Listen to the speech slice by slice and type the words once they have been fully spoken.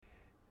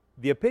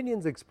The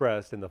opinions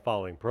expressed in the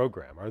following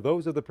program are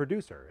those of the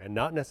producer and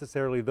not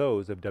necessarily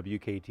those of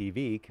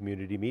WKTV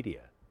Community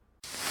Media.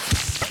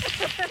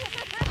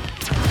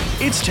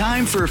 It's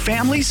time for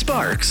Family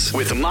Sparks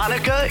with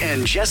Monica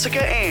and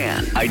Jessica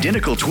Ann,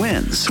 identical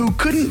twins who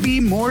couldn't be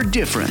more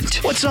different.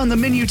 What's on the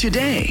menu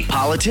today?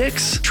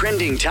 Politics,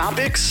 trending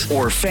topics,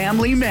 or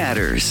family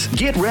matters?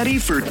 Get ready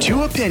for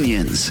two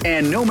opinions,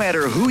 and no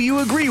matter who you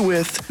agree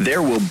with,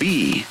 there will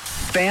be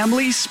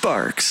Family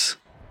Sparks.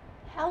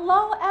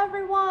 Hello,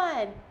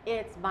 everyone.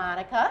 It's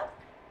Monica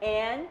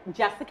and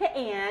Jessica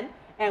Ann,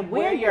 and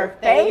we're your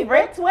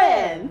favorite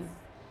twins.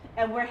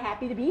 And we're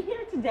happy to be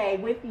here today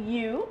with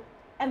you,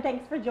 and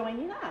thanks for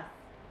joining us.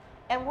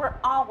 And we're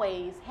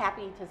always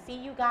happy to see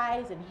you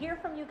guys and hear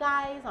from you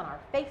guys on our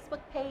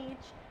Facebook page,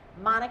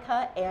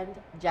 Monica and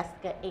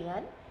Jessica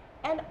Ann,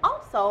 and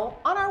also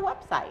on our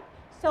website.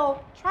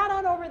 So trot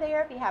on over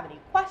there if you have any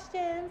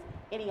questions,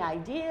 any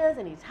ideas,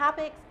 any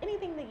topics,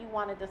 anything that you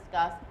want to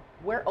discuss.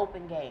 We're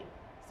open game.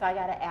 So I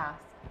got to ask,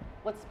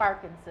 what's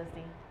sparking,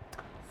 sissy?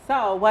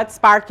 So what's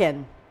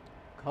sparking?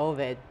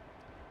 COVID.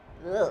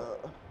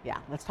 Ugh. Yeah,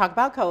 let's talk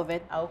about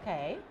COVID.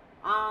 Okay.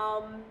 I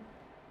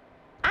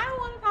don't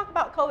want to talk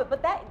about COVID,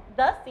 but that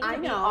does seem to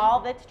be all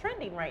that's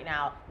trending right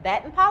now.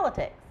 That and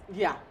politics.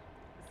 Yeah.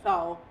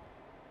 So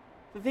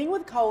the thing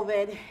with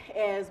COVID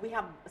is we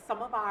have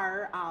some of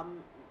our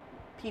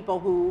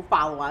people who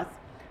follow us.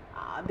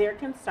 They're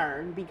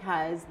concerned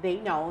because they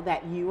know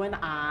that you and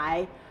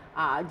I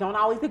don't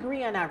always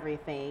agree on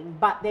everything,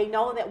 but they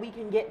know that we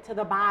can get to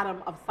the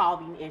bottom of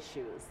solving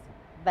issues.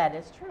 That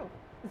is true.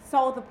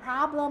 So the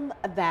problem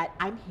that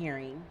I'm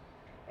hearing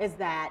is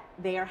that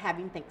they are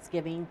having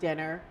Thanksgiving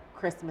dinner,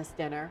 Christmas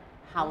dinner,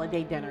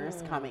 holiday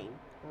dinners coming.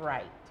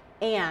 Right.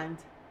 And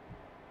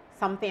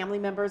some family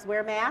members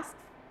wear masks,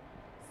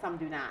 some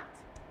do not.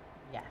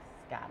 Yes,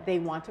 got it. They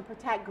want to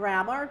protect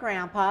grandma or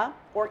grandpa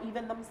or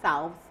even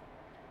themselves,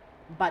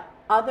 but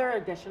other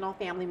additional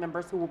family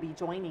members who will be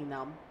joining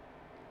them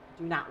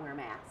do not wear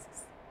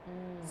masks.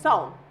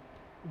 So,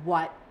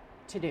 what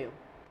to do?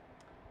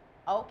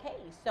 Okay,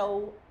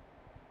 so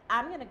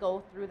I'm going to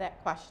go through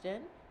that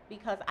question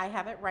because I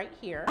have it right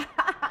here.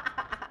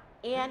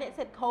 And it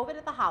said COVID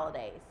at the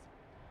holidays.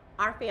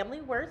 Our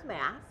family wears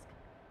masks,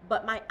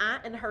 but my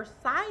aunt and her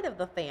side of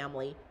the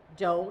family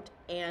don't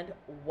and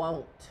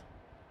won't.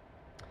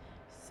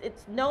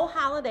 It's no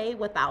holiday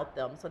without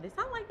them. So they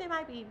sound like they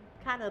might be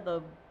kind of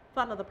the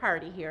fun of the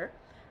party here.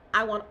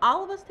 I want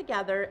all of us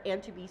together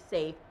and to be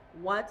safe.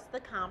 What's the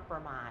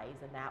compromise?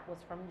 And that was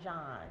from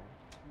John.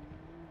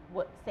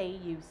 What say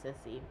you,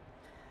 sissy?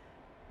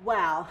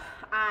 Well,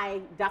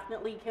 I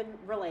definitely can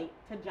relate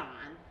to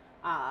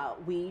John.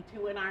 We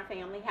too in our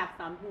family have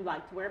some who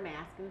like to wear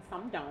masks and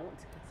some don't.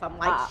 Some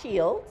like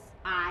shields.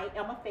 I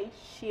am a face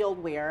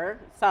shield wearer,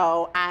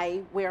 so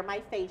I wear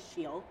my face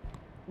shield.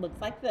 Looks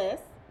like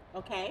this,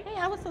 okay? Hey,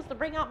 I was supposed to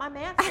bring out my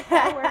mask before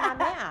I wear my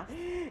mask.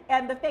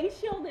 And the face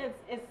shield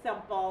is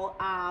simple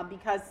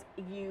because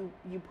you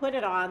put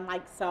it on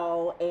like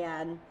so,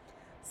 and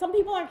some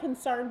people are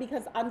concerned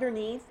because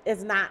underneath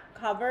is not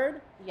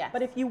covered. Yes.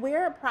 But if you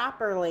wear it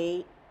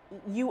properly,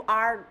 you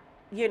are,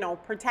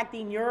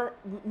 protecting your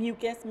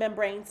mucous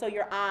membrane, so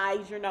your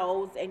eyes, your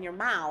nose, and your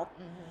mouth.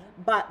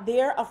 Mm-hmm. But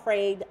they're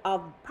afraid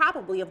of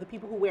the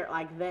people who wear it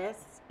like this.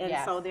 And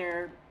so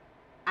they're,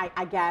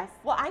 I guess.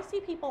 Well, I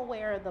see people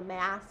wear the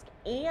mask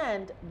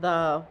and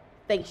the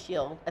face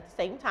shield at the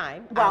same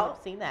time. Well,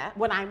 I've seen that.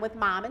 When I'm with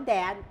mom and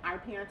dad, our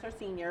parents are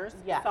seniors.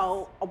 Yes.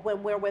 So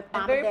when we're with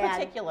mom and and dad. very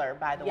particular,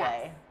 by the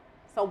way.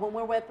 So when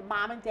we're with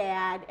mom and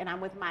dad and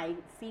I'm with my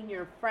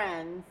senior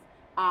friends,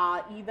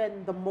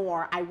 even the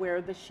more I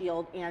wear the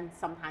shield and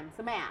sometimes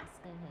the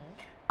mask.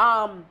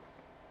 Mm-hmm.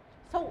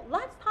 So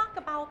let's talk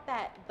about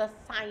the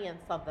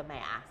science of the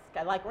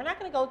mask. Like, we're not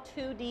going to go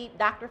too deep,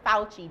 Dr.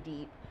 Fauci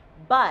deep,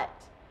 but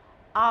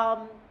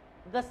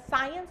the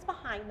science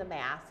behind the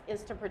mask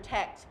is to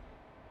protect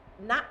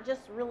not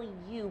just really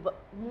you, but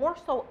more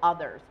so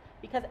others.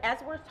 Because as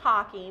we're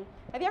talking,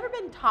 have you ever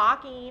been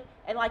talking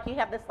and like you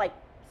have this like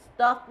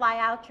stuff fly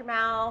out your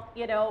mouth,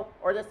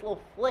 or this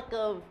little flick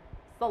of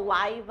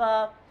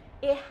saliva?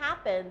 It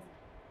happens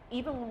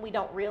even when we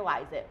don't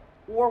realize it.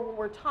 Or when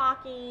we're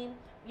talking,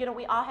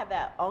 we all have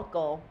that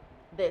uncle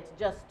that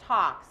just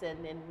talks and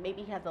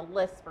maybe he has a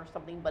lisp or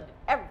something, but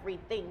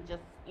everything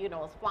just,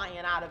 is flying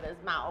out of his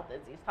mouth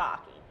as he's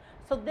talking.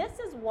 So this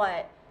is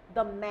what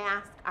the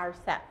masks are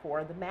set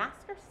for. The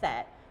masks are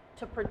set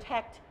to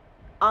protect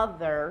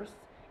others,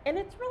 and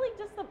it's really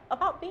just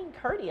about being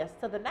courteous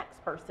to the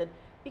next person,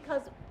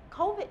 because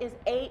COVID is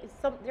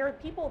there are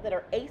people that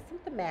are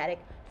asymptomatic,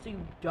 so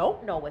you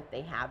don't know if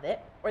they have it,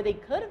 or they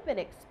could have been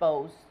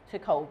exposed to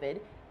COVID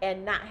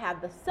and not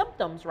have the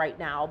symptoms right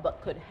now,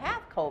 but could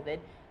have COVID,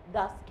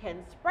 thus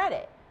can spread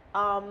it.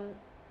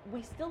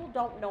 We still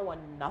don't know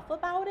enough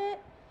about it,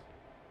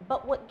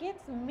 but what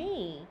gets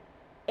me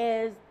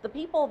is the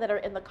people that are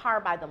in the car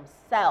by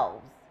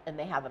themselves and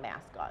they have a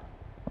mask on.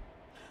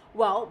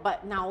 Well,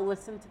 but now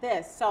listen to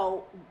this.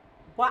 So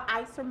what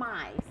I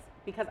surmise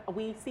because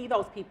we see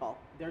those people.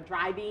 They're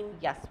driving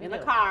Yes, we in do.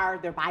 the car,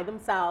 they're by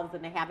themselves,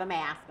 and they have a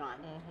mask on.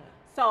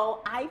 So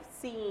I've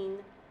seen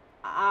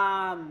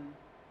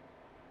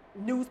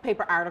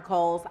newspaper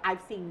articles,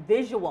 I've seen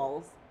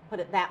visuals, put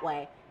it that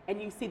way,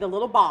 and you see the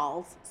little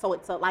balls. So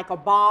it's like a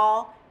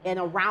ball, and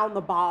around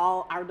the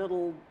ball are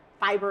little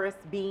fibrous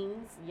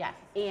beams. Yes.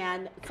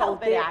 And so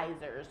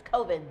COVIDizers,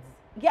 COVIDs.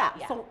 yeah,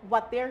 Yeah. so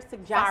what they're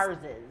suggesting.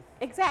 SARSes.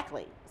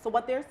 Exactly. So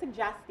what they're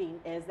suggesting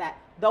is that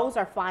those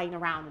are flying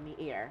around in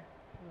the air.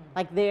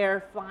 Like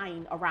they're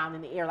flying around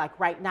in the air. Like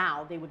right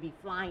now, they would be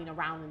flying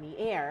around in the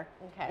air.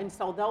 Okay. And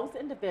so those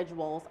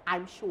individuals,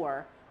 I'm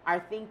sure, are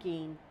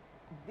thinking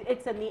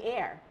it's in the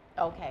air.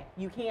 Okay.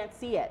 You can't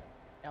see it.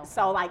 Okay.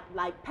 So like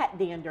pet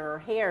dander or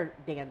hair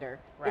dander,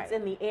 Right. it's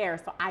in the air,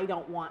 so I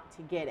don't want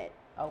to get it.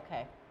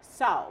 Okay.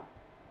 So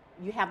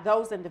you have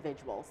those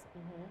individuals.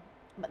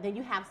 But then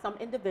you have some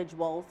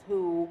individuals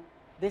who,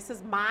 this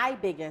is my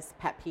biggest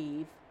pet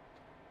peeve,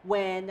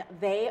 when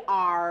they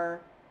are,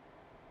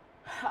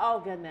 oh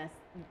goodness,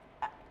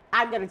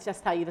 I'm going to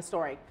just tell you the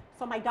story.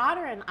 So my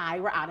daughter and I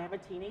were out, I have a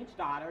teenage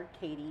daughter,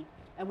 Katie,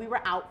 and we were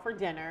out for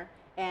dinner,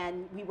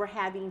 and we were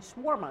having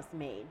shawarmas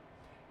made.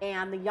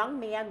 And the young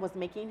man was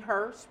making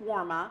her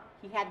shawarma.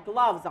 He had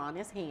gloves on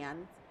his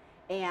hands,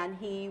 and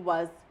he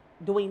was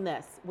doing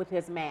this with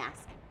his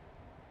mask.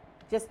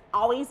 Just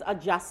always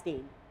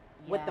adjusting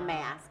with the Yeah.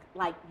 mask.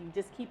 Like you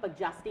just keep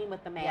adjusting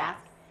with the mask.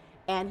 Yes.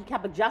 And he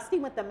kept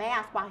adjusting with the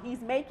mask while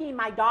he's making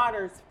my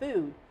daughter's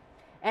food.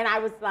 And I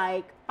was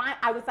like, fine.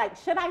 I was like,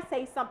 should I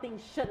say something?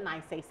 Shouldn't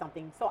I say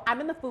something? So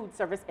I'm in the food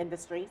service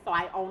industry, so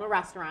I own a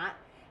restaurant,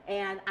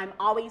 and I'm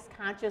always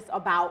conscious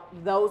about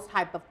those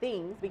type of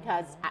things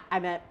because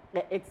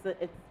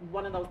it's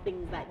one of those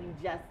things that you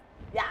just,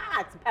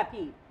 it's a pet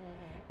peeve.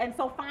 And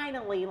so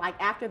finally, like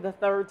after the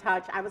third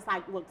touch, I was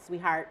like, look,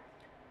 sweetheart,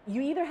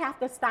 you either have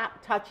to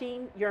stop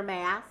touching your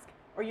mask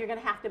or you're going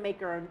to have to make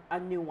her a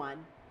new one.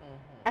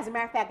 As a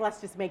matter of fact,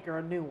 let's just make her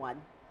a new one.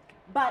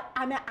 But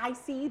I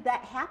see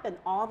that happen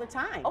all the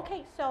time.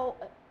 Okay, so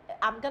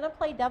I'm going to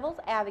play devil's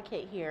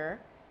advocate here.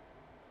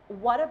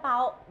 What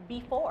about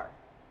before?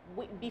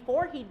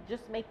 Before he'd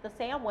just make the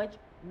sandwich,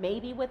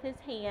 maybe with his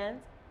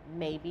hands,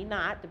 maybe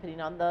not,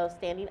 depending on the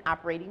standing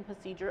operating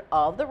procedure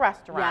of the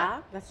restaurant.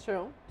 Yeah, that's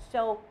true.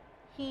 So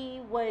he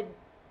would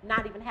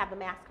not even have the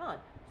mask on.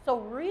 So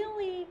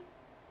really,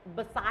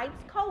 besides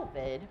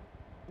COVID,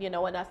 and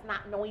us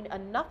not knowing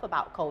enough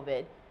about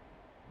COVID,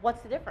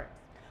 what's the difference?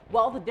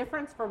 Well, the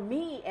difference for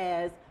me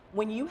is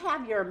when you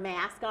have your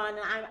mask on,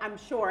 and I'm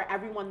sure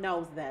everyone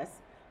knows this,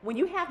 when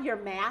you have your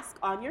mask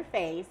on your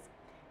face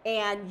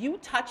and you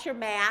touch your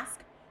mask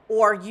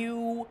or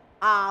you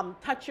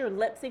touch your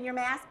lips in your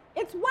mask,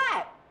 it's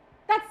wet.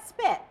 That's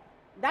spit.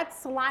 That's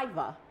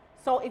saliva.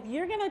 So if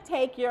you're going to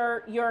take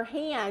your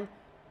hand,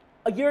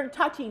 you're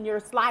touching your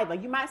saliva,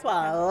 you might as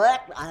well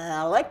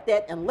lick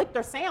it and lick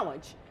their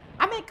sandwich.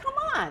 I mean, come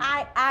on.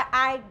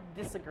 I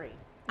disagree.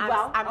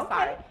 I'm okay.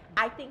 sorry.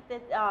 I think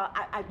that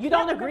I You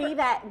don't agree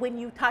that when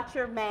you touch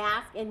your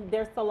mask and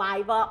there's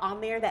saliva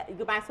on there that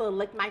you might as well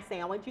lick my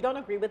sandwich? You don't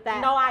agree with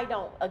that? No, I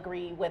don't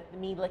agree with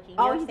me licking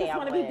Oh, your you sandwich. just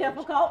want to be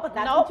difficult, but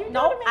that's Nope, what you do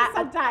nope, to me I-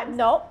 sometimes.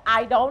 Nope,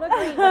 I don't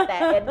agree with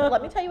that. And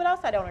let me tell you what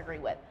else I don't agree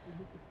with.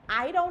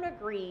 I don't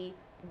agree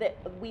that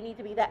we need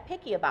to be that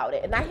picky about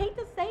it. And I hate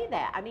to say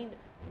that. I mean,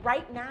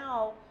 right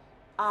now,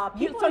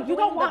 people So are you doing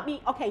don't want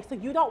me, okay, so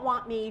you don't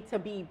want me to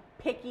be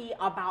picky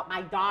about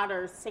my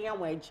daughter's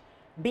sandwich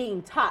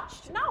being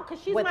touched. No,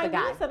 because she's with my the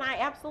guy. niece and I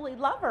absolutely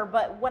love her.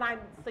 But what I'm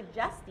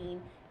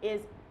suggesting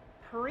is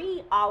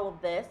pre all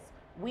of this,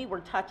 we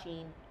were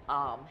touching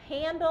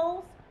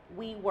handles.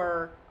 We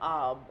were,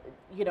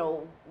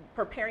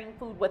 preparing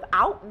food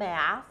without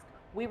masks.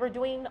 We were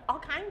doing all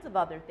kinds of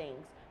other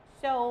things.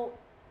 So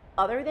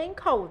other than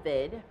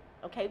COVID,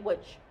 okay,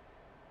 which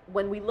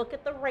when we look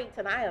at the rates,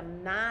 and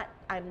I'm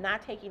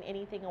not taking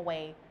anything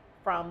away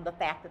from the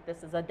fact that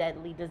this is a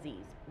deadly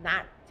disease,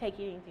 not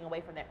taking anything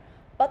away from there.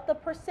 But the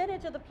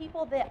percentage of the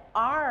people that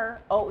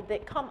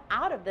that come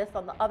out of this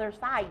on the other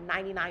side,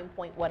 99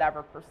 point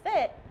whatever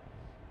percent,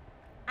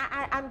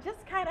 I'm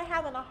just kind of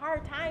having a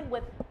hard time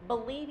with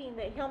believing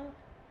that him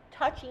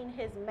touching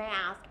his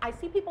mask. I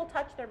see people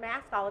touch their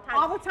mask all the time.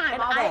 All the time,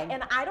 and all day.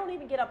 And I don't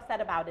even get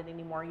upset about it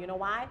anymore. You know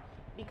why?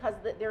 Because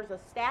there's a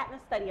stat and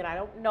a study, and I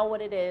don't know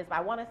what it is, but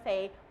I want to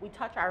say we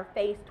touch our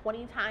face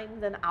 20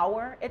 times an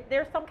hour.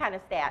 There's some kind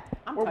of stat.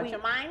 I'm where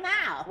touching mine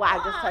now. Well, I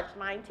just touched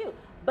mine too.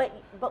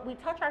 But we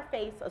touch our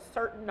face a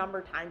certain number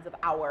of times of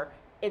hour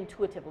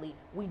intuitively.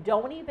 We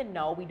don't even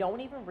know. We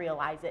don't even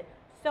realize it.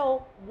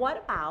 So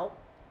what about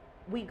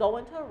we go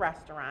into a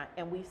restaurant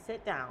and we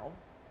sit down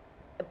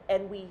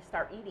and we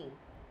start eating?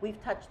 We've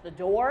touched the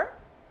door.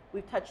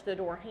 We've touched the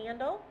door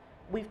handle.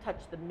 We've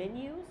touched the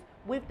menus.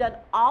 We've done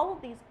all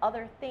of these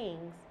other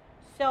things.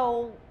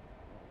 So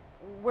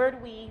where do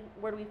we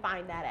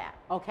find that at?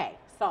 Okay,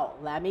 so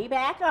let me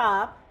back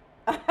up.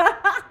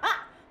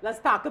 Let's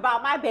talk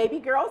about my baby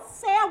girl's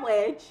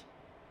sandwich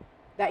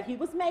that he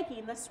was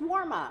making, the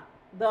shawarma,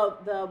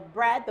 the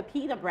bread, the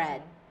pita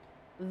bread.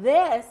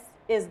 This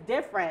is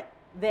different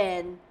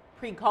than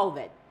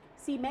pre-COVID.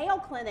 See, the Mayo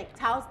Clinic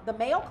tells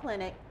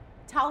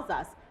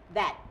us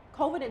that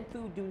COVID and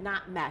food do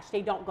not mesh.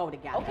 They don't go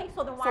together. Okay,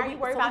 so then why are you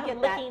worried about him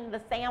licking the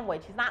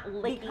sandwich? He's not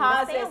licking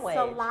because the sandwich.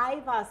 it's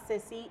saliva,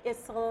 sissy. It's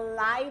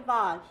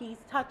saliva. He's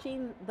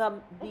touching the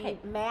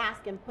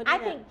mask and putting it. I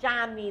think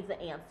John needs an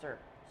answer.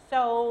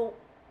 So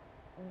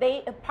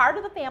part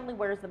of the family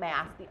wears the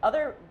mask. The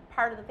other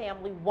part of the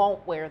family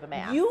won't wear the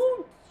mask.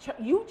 You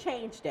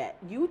changed it.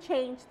 You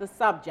changed the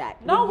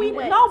subject. No, we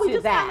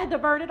just that. kind of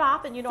diverted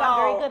off, and I'm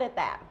very good at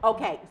that.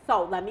 Okay,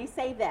 so let me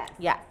say this.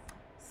 Yes.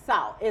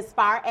 So as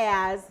far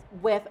as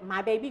with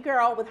my baby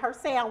girl with her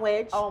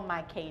sandwich. Oh,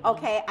 my Katie.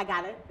 Okay, I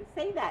gotta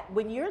say that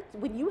when you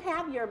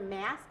have your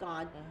mask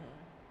on,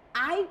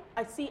 I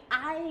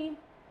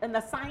in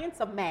the science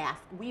of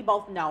mask, we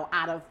both know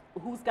out of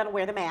who's gonna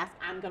wear the mask,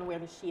 I'm gonna wear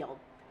the shield.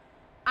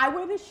 I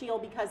wear the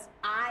shield because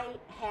I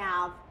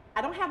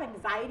don't have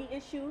anxiety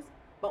issues,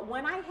 but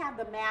when I have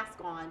the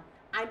mask on,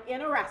 I'm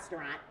in a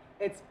restaurant.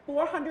 It's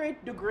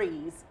 400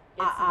 degrees.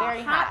 It's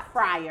very hot.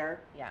 Fryer.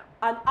 Yeah.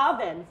 An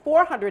oven,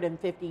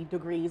 450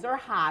 degrees or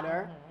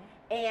hotter,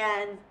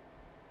 and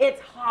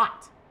it's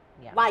hot.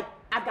 Yeah. Like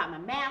I've got my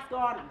mask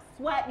on, I'm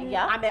sweating,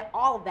 Yeah. I'm at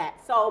all of that.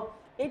 So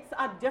it's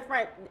a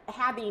different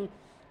having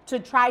to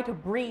try to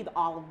breathe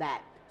all of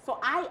that. So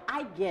I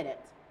get it.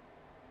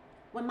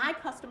 When my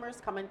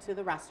customers come into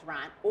the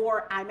restaurant,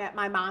 or I'm at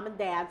my mom and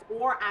dad's,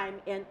 or I'm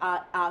in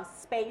a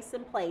space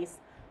and place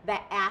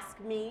that ask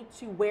me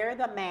to wear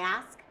the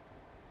mask,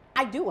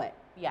 I do it.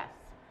 Yes.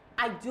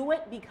 I do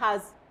it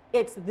because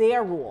it's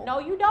their rule. No,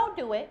 you don't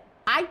do it.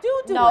 I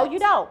do it. No, you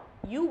don't.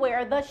 You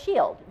wear the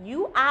shield.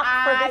 You opt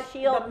for the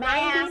shield the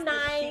mask,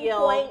 the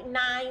shield.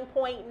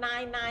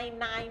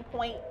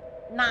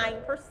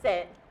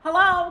 99.999.9%.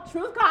 Hello,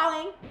 truth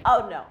calling.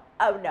 Oh, no.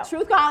 Oh, no.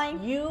 Truth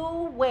calling.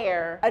 You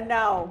wear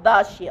No.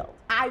 the shield.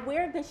 I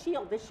wear the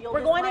shield. The shield We're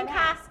is going my in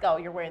mask.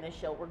 Costco, you're wearing the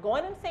shield. We're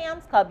going in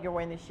Sam's Club, you're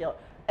wearing the shield.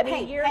 I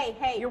mean,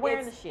 Hey, you're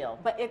wearing the it's- shield.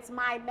 But it's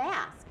my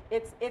mask.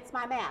 It's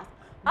my mask.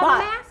 A But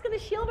mask and a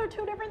shield are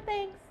two different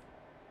things.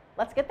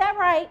 Let's get that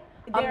right.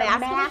 A they're mask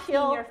and a masking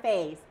shield. your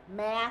face.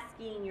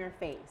 Masking your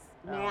face.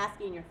 Oh.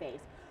 Masking your face.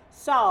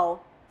 So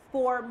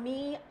for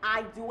me,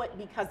 I do it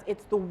because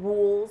it's the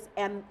rules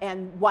and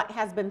what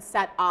has been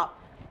set up.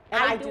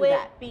 And I do it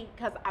that.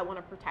 because I want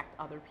to protect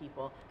other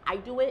people. I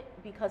do it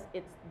because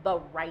it's the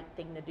right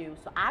thing to do.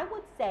 So I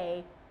would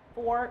say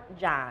for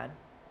John,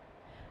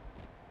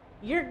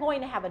 you're going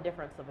to have a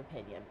difference of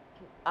opinion.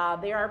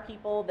 There are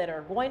people that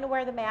are going to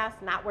wear the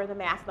mask, not wear the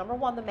mask. Number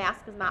one, the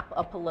mask is not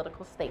a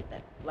political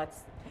statement.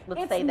 Let's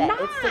say that.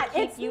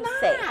 It's to keep you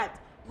safe.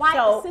 Why,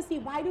 So-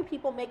 Sissy, why do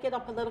people make it a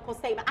political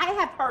statement? I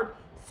have heard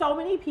so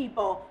many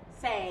people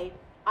say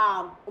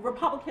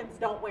Republicans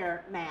don't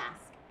wear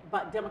masks,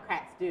 but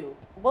Democrats do.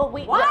 Well,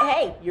 What?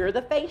 hey, you're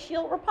the face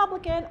shield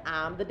Republican.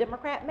 I'm the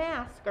Democrat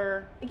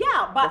masker.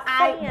 Yeah, but Just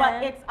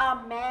saying. it's a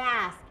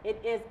mask. It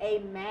is a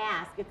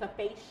mask. It's a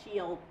face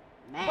shield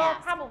mask. Well,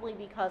 probably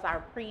because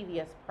our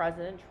previous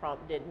President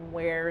Trump didn't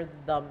wear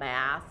the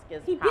mask.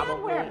 He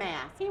did wear a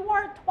mask. He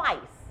wore it twice.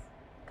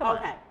 Come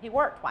Okay. on. He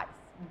wore it twice.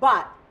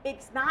 But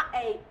it's not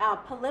a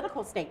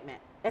political statement.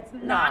 It's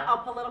not No. a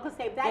political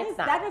statement. It's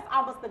not. That is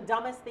almost the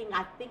dumbest thing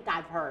I think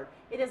I've heard.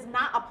 It is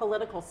not a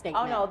political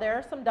statement. Oh, no, there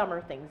are some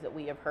dumber things that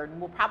we have heard, and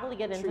we'll probably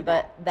get into True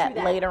that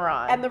True later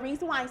on. And the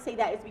reason why I say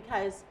that is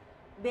because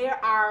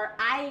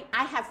I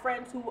have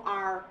friends who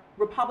are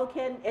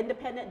Republican,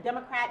 Independent,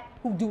 Democrat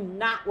who do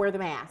not wear the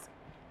mask.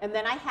 And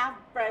then I have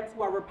friends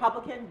who are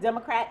Republican,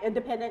 Democrat,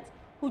 Independent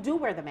who do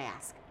wear the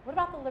mask. What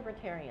about the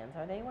libertarians?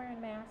 Are they wearing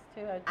masks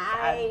too?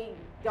 I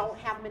don't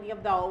have many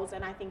of those,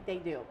 and I think they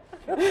do.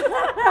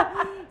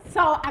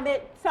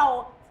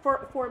 So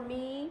for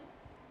me,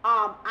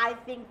 I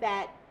think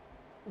that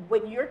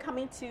when you're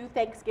coming to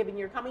Thanksgiving,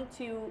 you're coming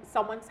to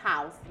someone's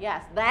house.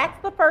 Yes, that's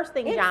the first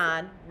thing,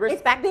 John. their-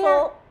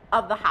 Respectful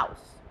of the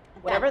house,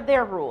 whatever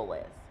their rule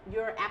is.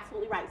 You're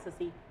absolutely right,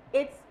 Sissy.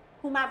 It's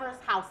whomever's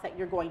house that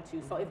you're going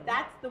to. So if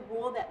that's the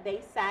rule that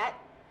they set,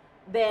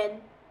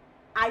 then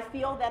I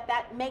feel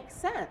that makes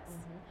sense.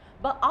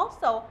 But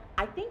also,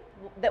 I think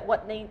that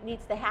what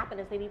needs to happen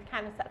is they need to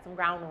kind of set some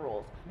ground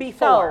rules.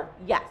 Before.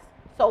 So, yes.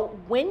 So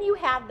when you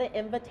have the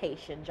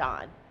invitation,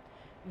 John,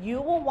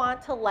 you will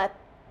want to let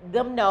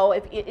them know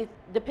if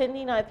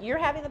depending on if you're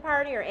having the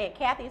party or Aunt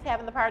Kathy's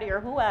having the party or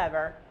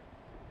whoever,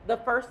 the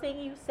first thing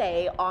you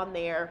say on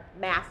there,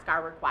 masks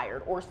are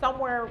required, or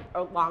somewhere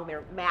along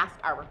there, masks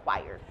are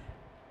required.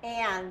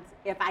 And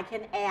if I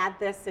can add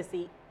this,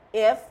 Sissy,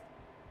 if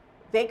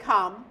they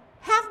come,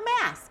 have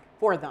masks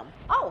for them.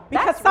 Oh,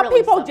 Because that's some really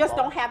people simple. just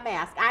don't have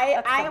masks.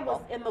 That's I simple.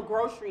 was in the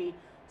grocery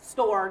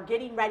store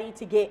getting ready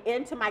to get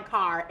into my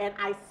car, and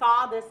I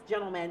saw this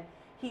gentleman.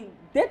 He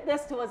did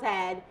this to his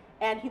head,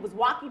 and he was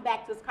walking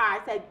back to his car. I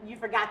said, "You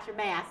forgot your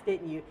mask,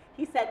 didn't you?"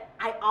 He said,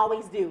 "I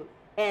always do."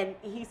 And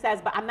he says,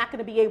 "But I'm not going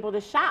to be able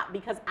to shop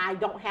because I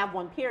don't have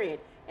one, period."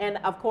 And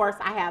of course,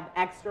 I have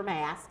extra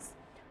masks.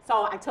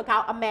 So I took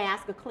out a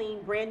mask, a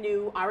clean, brand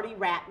new, already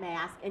wrapped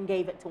mask, and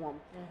gave it to him.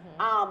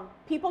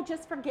 People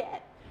just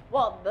forget.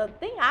 Well, the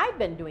thing I've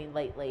been doing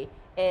lately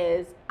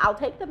is I'll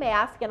take the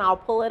mask and I'll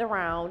pull it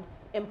around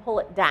and pull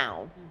it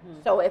down.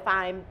 So if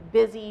I'm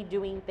busy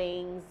doing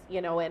things,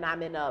 you know, and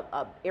I'm in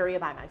a area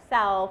by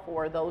myself,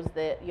 or those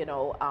that, you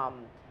know,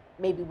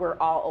 maybe we're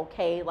all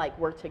okay, like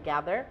we're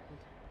together,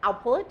 I'll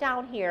pull it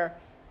down here.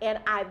 And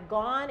I've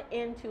gone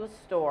into a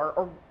store,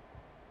 or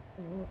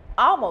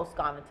almost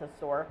gone into a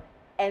store,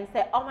 and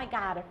said, oh my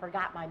God, I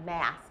forgot my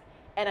mask.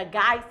 And a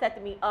guy said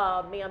to me,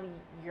 ma'am,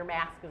 your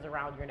mask is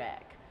around your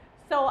neck.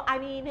 So, I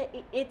mean,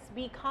 it's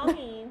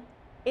becoming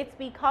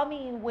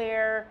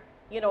where,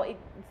 you know, it's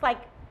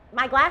like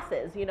my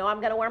glasses. You know, I'm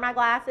going to wear my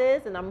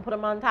glasses and I'm going to put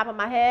them on top of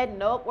my head.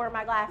 Nope, where are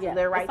my glasses? Yeah.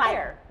 They're right It's like,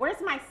 there.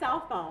 where's my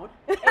cell phone?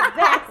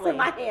 Exactly. In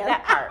my hand.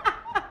 That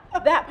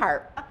part. That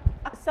part.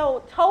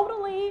 So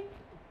totally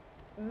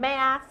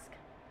mask,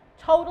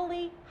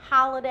 totally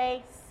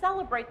holiday.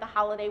 Celebrate the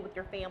holiday with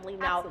your family.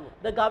 Now, Absolutely.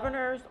 the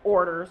governor's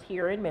orders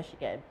here in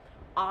Michigan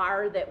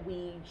are that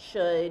we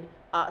should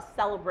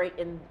celebrate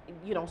in,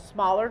 you know,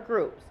 smaller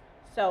groups.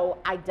 So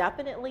I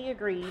definitely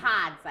agree.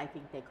 Pods, I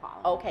think they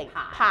call them. Okay,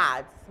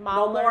 pods. No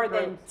Smaller more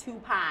than groups. 2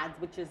 pods,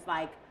 which is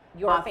like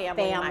Your a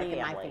family and my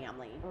and my family.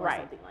 family, or Right.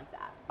 something like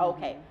that.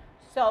 Okay,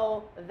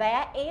 so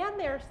that, and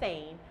they're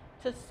saying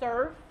to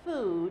serve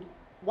food,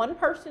 one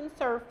person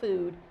serve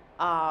food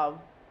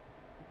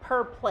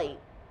per plate.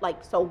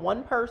 Like, so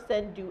one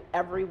person do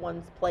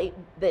everyone's plate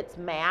that's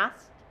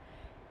masked.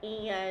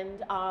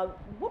 And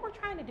what we're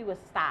trying to do is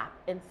stop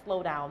and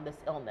slow down this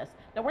illness.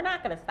 Now, we're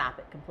not going to stop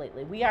it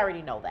completely. We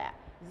already know that.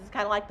 This is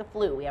kind of like the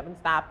flu. We haven't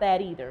stopped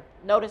that either.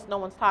 Notice no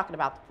one's talking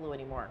about the flu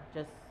anymore.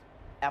 Just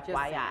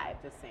FYI.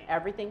 Just saying.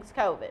 Everything's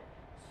COVID.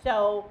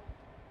 So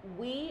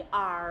we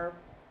are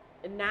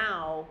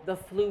now. The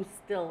flu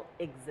still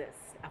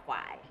exists,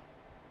 FYI.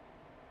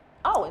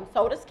 Oh, and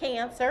so does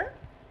cancer,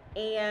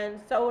 and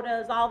so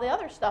does all the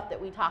other stuff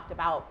that we talked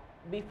about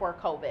before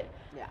COVID.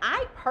 Yeah.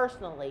 I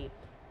personally,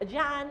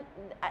 John,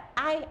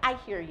 I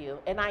hear you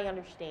and I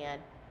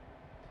understand,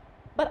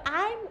 but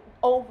I'm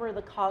over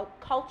the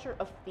culture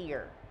of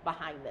fear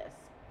behind this.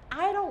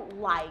 I don't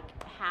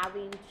like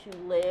having to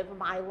live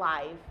my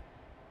life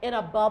in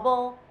a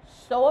bubble,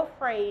 so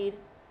afraid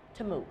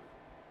to move,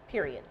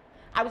 period.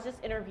 I was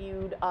just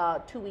interviewed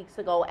 2 weeks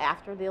ago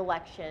after the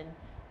election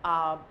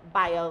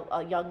by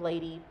a young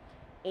lady,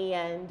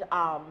 and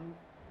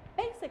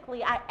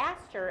basically I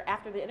asked her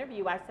after the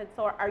interview, I said,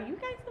 so are you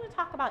guys going to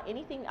talk about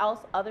anything else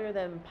other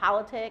than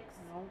politics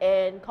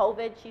and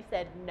COVID? She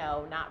said,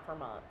 no, not for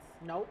months.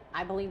 Nope,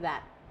 I believe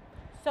that.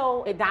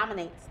 So It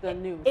dominates the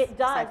news it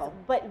does, cycle.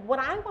 but what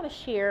I want to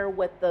share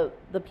with the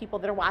people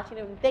that are watching,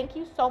 and thank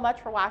you so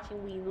much for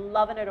watching. We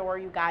love and adore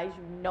you guys.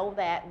 You know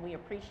that, and we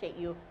appreciate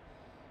you.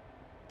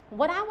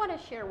 What I want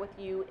to share with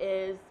you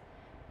is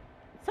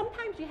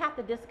sometimes you have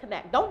to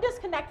disconnect. Don't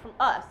disconnect from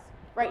us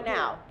right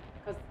now.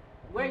 Because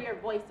we're your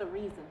voice of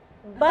reason.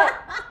 But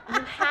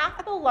you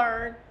have to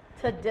learn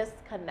to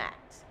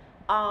disconnect.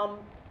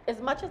 As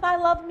much as I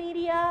love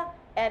media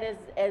and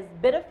as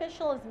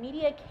beneficial as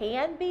media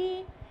can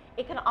be,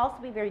 it can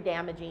also be very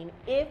damaging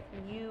if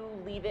you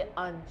leave it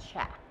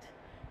unchecked.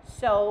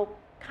 So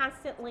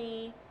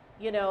constantly,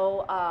 you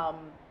know,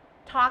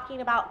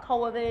 talking about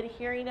COVID,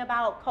 hearing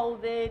about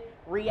COVID,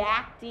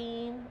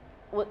 reacting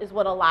is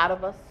what a lot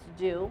of us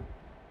do,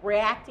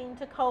 reacting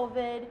to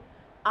COVID.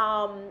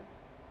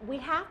 We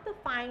have to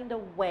find a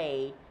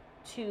way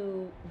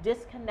to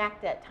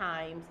disconnect at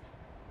times.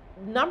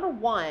 Number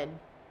one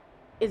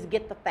is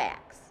get the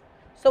facts.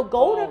 So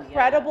go to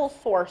credible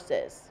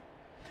sources.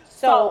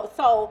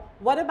 So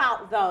what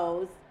about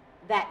those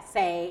that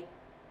say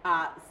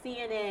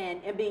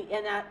CNN,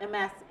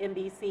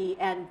 MSNBC,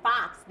 and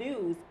Fox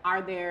News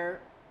are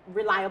their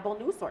reliable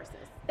news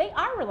sources? They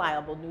are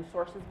reliable news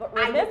sources, but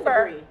I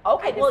remember, disagree.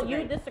 okay, I well,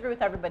 disagree. you disagree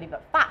with everybody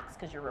but Fox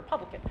because you're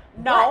Republican.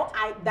 No,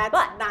 But-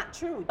 that's not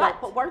true. but- Don't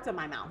put words in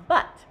my mouth.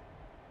 But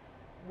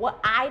what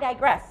I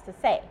digress to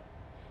say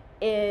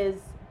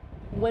is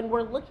when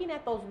we're looking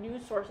at those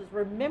news sources,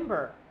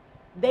 remember,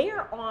 they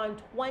are on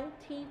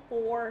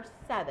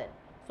 24/7.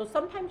 So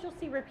sometimes you'll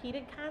see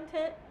repeated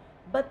content,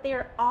 but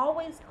they're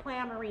always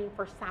clamoring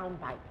for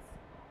sound bites,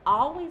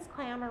 always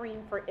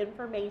clamoring for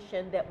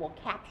information that will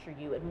capture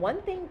you. And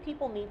one thing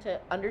people need to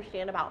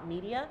understand about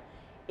media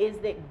is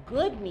that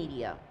good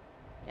media,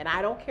 and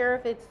I don't care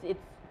if it's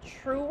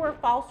true or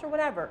false or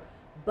whatever,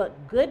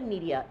 but good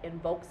media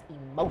invokes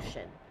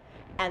emotion.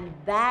 And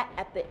that,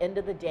 at the end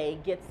of the day,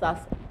 gets us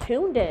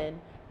tuned in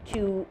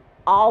to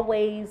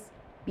always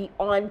be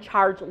on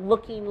charge,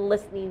 looking,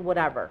 listening,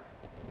 whatever.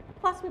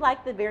 Plus, we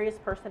like the various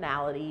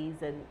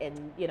personalities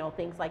and you know,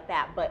 things like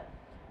that. But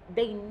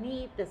they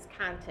need this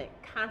content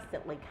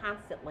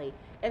constantly.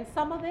 And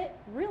some of it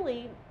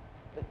really,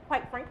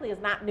 quite frankly, is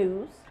not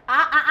news.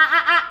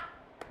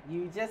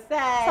 You just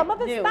said Some of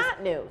it's news.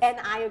 not news. And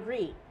I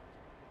agree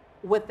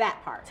with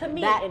that part. To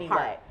me, that anyway.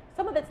 part.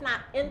 Some of it's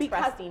not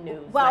interesting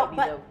news, well, might be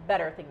but- the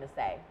better thing to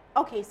say.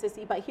 Okay,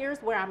 sissy, but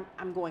here's where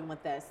I'm going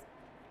with this.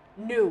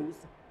 News.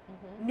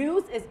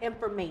 News is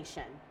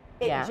information.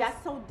 It Yes.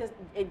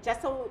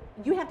 just so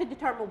you have to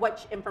determine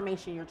which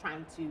information you're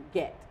trying to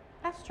get.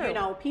 That's true. You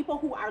know, people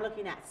who are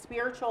looking at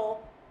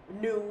spiritual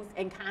news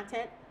and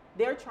content,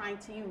 they're trying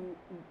to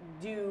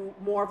do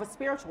more of a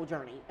spiritual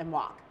journey and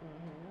walk.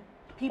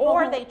 People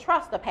or who- they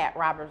trust a Pat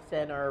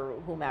Robertson or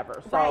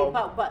whomever. So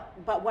right,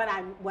 but what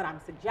I'm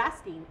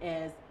suggesting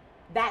is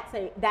that's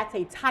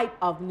a type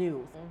of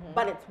news,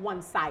 but it's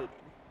one-sided.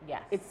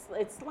 yes,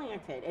 It's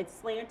slanted. It's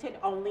slanted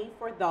only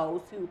for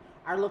those who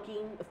are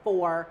looking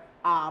for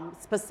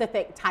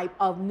specific type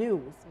of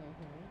news.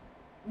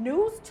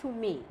 News to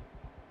me,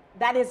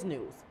 that is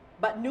news.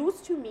 But news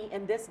to me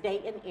in this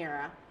day and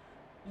era,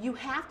 you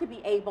have to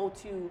be able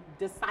to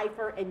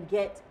decipher and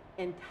get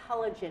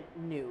intelligent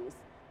news.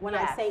 When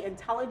I Yes. say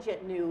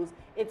intelligent news,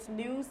 it's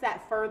news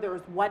that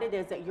furthers what it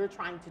is that you're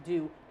trying to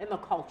do in the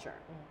culture,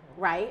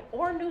 right?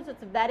 or news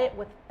that's vetted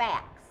with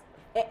facts.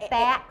 E-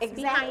 Facts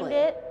exactly. behind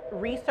it,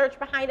 research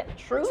behind it,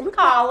 truth Truth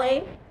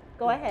calling.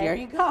 Go ahead. There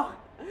you go.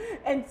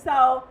 And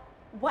so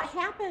what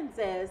happens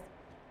is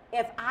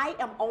if I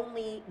am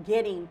only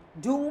getting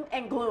doom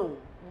and gloom,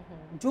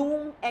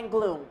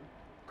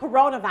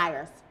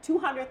 coronavirus,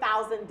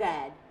 200,000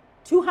 dead,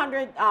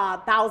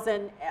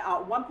 200,000,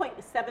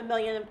 1.7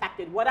 million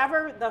infected,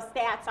 whatever the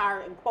stats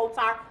are and quotes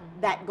are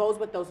that goes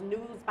with those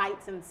news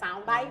bites and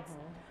sound bites.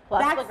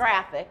 Plus that's- the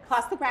graphics.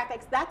 Plus the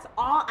graphics, that's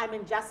all I'm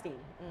ingesting.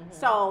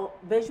 So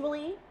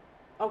visually,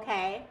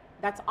 okay,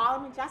 that's all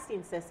I'm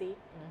ingesting, sissy.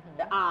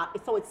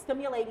 So it's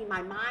stimulating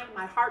my mind,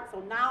 my heart. So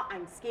now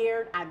I'm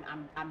scared. I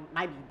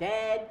might be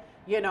dead.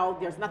 You know,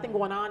 there's nothing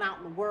going on out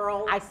in the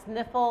world. I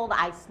sniffled,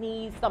 I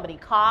sneezed, somebody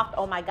coughed.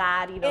 Oh my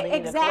God, you know, they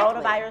need a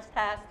Exactly. coronavirus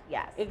test.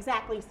 Yes.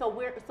 Exactly. So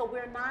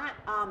we're not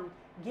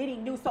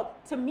getting news. So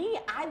to me,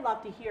 I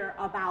love to hear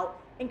about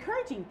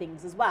encouraging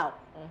things as well.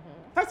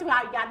 First of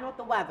all, you got to know what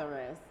the weather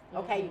is.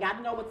 Okay, you got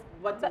to know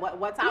what's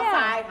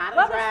outside, how to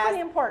weather's dress.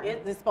 pretty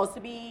important. It's supposed to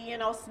be, you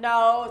know,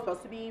 snow. It's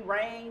supposed to be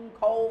rain,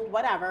 cold,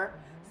 whatever.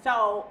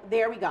 So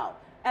there we go.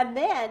 And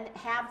then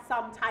have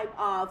some type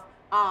of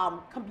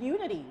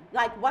community,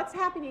 like what's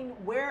happening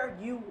where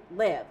you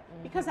live,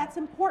 because that's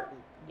important.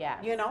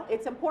 Yes. You know,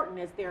 it's important.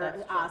 Is there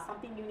That's true.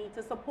 something you need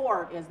to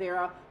support? Is there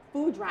a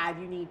food drive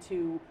you need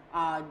to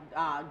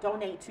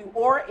donate to?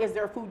 Or is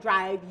there a food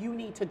drive you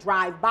need to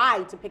drive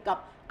by to pick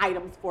up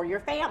items for your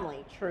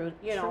family? True.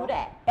 You know, True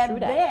that. and True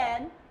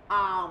that.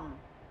 then,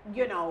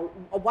 you know,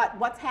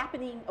 what's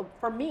happening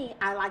for me,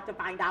 I like to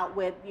find out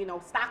with, you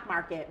know, stock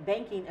market,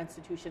 banking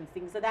institutions,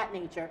 things of that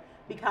nature,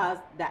 because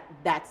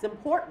that's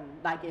important.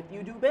 Like if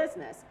you do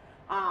business,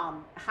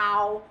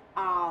 how,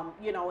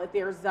 you know, if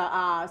there's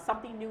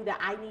something new that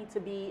I need to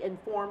be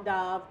informed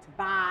of, to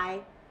buy,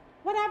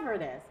 whatever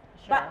it is.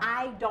 Sure. But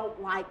I don't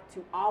like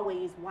to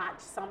always watch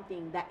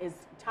something that is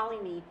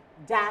telling me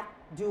death,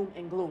 doom,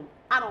 and gloom.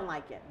 I don't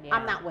like it. Yeah.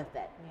 I'm not with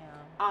it. Yeah.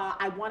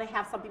 I want to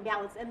have something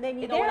balanced. And then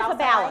you know There's what else a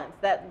balance.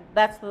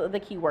 That's the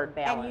key word,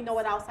 balance. And you know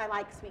what else I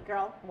like, sweet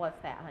girl?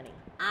 What's that, honey?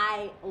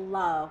 I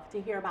love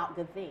to hear about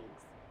good things.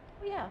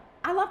 Oh, yeah.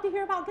 I love to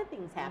hear about good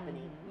things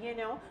happening. You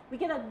know, we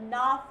get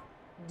enough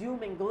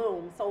doom and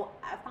gloom. So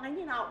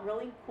finding out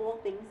really cool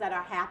things that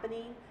are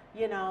happening,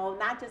 you know,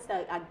 not just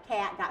a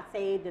cat got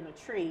saved in a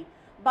tree,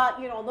 but,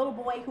 you know, a little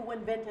boy who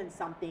invented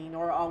something,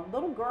 or a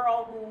little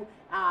girl who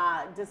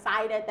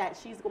decided that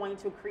she's going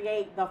to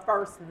create the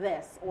first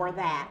this or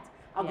that.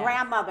 A Yes.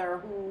 grandmother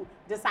who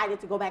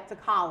decided to go back to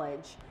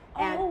college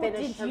and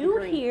finish her did you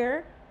degree.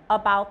 hear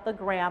about the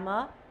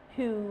grandma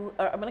who,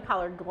 or I'm going to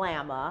call her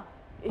Glamma,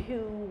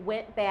 who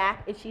went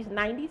back, and she's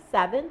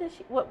 97?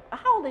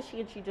 How old is she,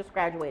 and she just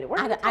graduated?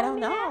 Weren't you I telling don't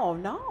me that? know.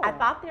 No. I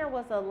thought there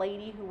was a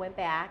lady who went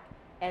back,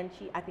 and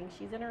I think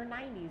she's in her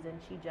 90s, and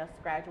she just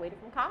graduated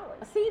from college.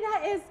 See,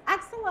 that is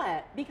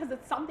excellent, because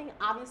it's something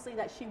obviously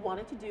that she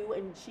wanted to do,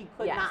 and she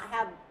could Yes. not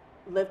have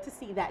lived to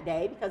see that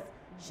day because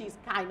she's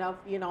kind of,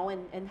 you know,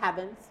 in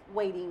heaven's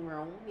waiting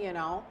room, you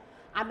know.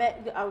 I mean,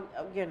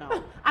 you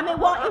know. I mean,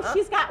 well, if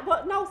she's got,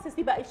 well, no,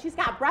 sissy, but if she's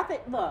got breath,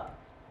 look,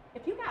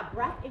 if you got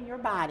breath in your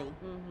body,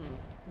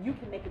 you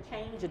can make a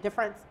change, a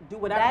difference, do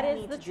whatever That you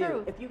is need the to do.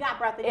 truth. If you got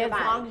breath in your As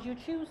body. long as you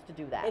choose to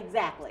do that.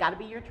 Exactly. It's got to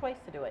be your choice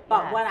to do it.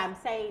 But yes. what I'm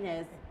saying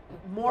is,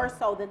 more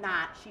so than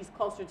not, she's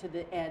closer to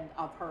the end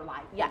of her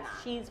life. than Yes,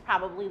 not. she's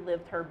probably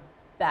lived her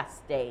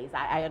best days.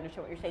 I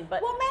understand what you're saying, but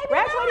Well, maybe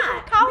graduating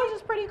not. from college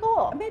is pretty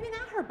cool. Maybe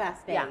not her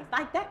best days. Yeah.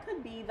 Like that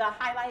could be the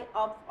highlight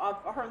of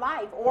her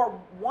life, or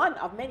one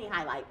of many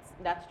highlights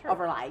That's true. of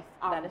her life.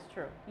 That is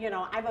true. You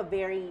know, I have a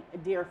very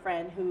dear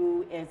friend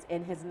who is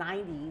in his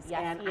 90s, Yes,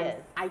 and he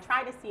is. I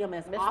try to see him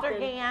as Mr. often.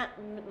 Gant,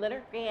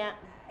 Leonard Gant.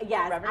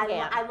 Yes, Reverend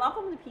Gant. I love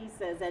him to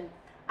pieces, and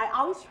I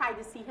always try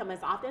to see him as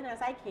often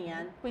as I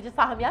can. We just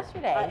saw him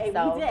yesterday. And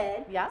so, we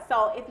did. Yeah.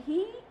 So if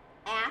he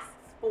asks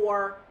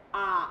for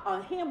a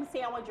ham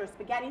sandwich or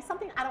spaghetti,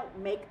 something I don't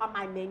make on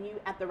my menu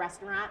at the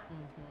restaurant,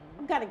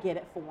 I'm gonna get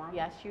it for him.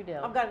 Yes, you do.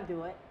 I'm gonna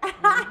do it.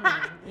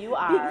 You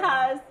are.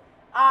 Because,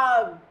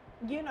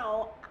 you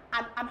know,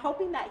 I'm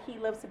hoping that he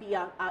lives to be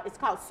it's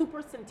called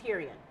super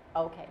centurion.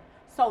 Okay.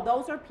 So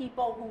those are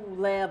people who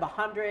live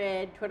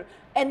 100,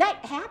 and that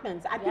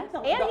happens. I Yes.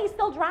 think And he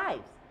still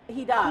drives.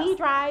 he does. He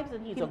drives,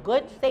 and he's a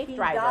good, safe he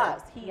driver.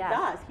 does. He Yes.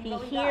 does. He He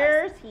really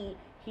hears.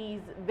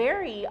 He's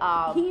very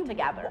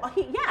together.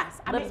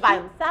 Yes. Lives by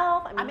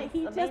himself.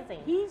 He's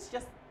amazing. He's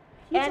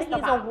He's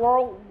a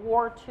World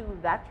War II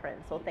veteran,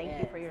 so thank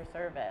you for your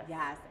service.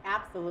 Yes,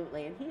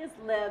 absolutely. And he has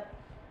lived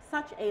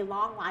such a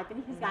long life,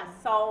 and he's got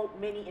so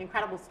many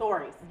incredible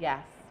stories.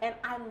 Yes. And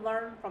I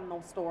learn from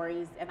those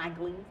stories, and I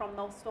glean from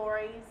those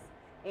stories.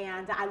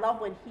 And I love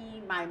when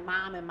my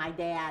mom, and my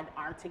dad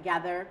are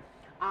together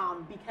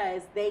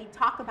because they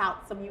talk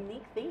about some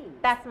unique things.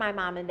 That's my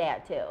mom and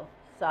dad too.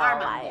 So our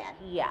mom and dad.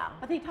 Yeah.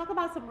 But they talk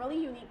about some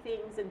really unique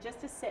things, and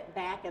just to sit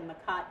back in the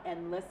cut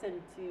and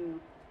listen to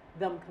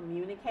them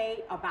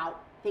communicate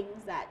about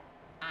things that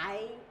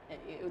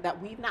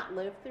we've not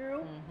lived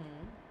through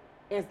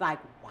is like,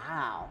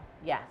 wow.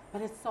 Yes.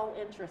 But it's so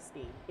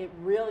interesting. It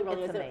really,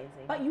 really is amazing.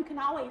 But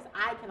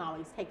I can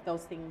always take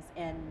those things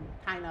and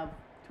kind of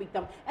tweak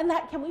them. And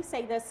can we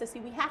say this,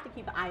 Sissy? We have to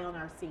keep an eye on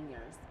our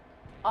seniors.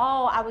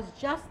 Oh, I was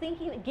just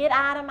thinking, get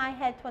out of my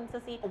head, Twin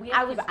Sissy.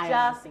 I was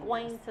just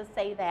going to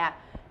say that.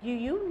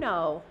 You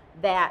know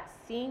that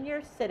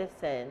senior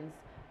citizens,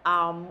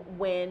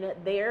 when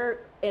they're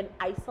in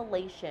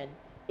isolation,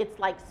 it's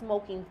like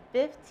smoking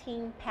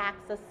 15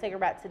 packs of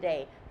cigarettes a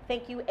day.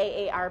 Thank you,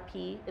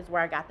 AARP is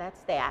where I got that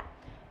stat.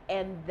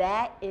 And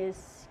that is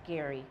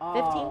scary.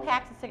 15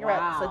 packs of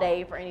cigarettes a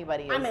day for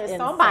anybody is insane.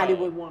 Somebody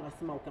would want to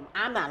smoke them.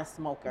 I'm not a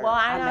smoker. Well,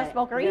 I'm not a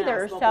smoker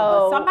either.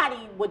 But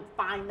somebody would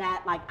find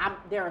that, like,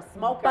 they're a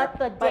smoker. But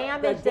the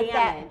damage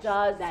that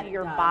does to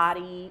your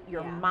body,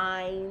 your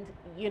mind,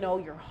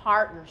 your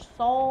heart, your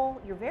soul,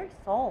 your very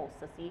soul,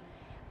 Sissy.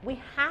 We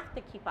have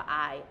to keep an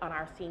eye on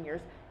our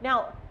seniors.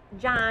 Now,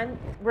 John,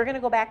 we're going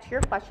to go back to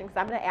your question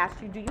because I'm going to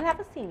ask you, do you have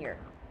a senior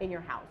in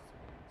your house?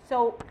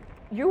 So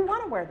you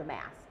want to wear the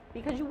mask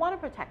because you want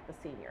to protect the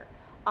senior.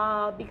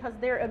 Because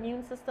their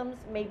immune systems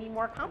may be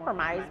more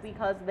compromised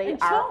because they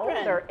are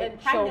older. And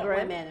pregnant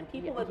women and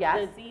people with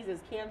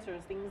diseases,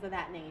 cancers, things of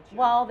that nature.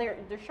 Well, they're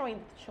showing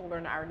that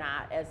children are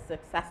not as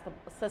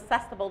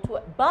susceptible to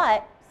it,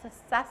 but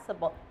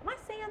susceptible. Am I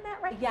saying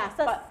that right? Yes.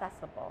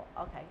 Susceptible.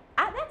 Okay.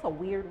 That's a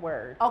weird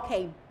word.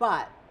 Okay,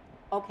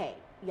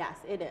 yes,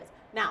 it is.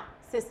 Now,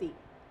 Sissy,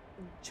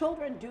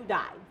 children do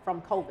die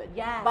from COVID.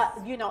 Yes. But,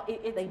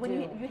 it's when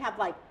you have,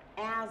 like,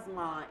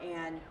 asthma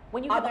and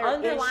when you have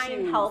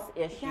underlying health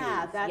issues.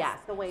 Yeah,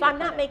 that's the way. So I'm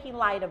not making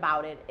light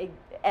about it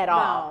at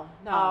all.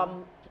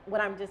 No.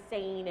 What I'm just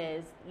saying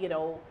is,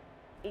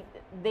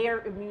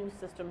 their immune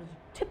systems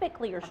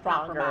typically are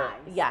stronger.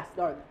 Yes,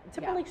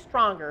 typically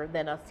stronger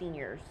than a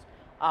senior's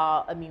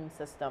immune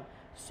system.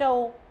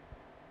 So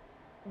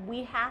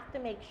we have to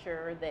make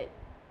sure that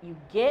you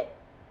get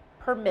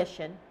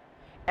permission.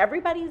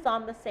 Everybody's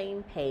on the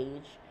same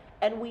page.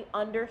 And we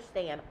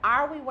understand,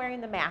 are we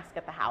wearing the mask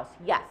at the house?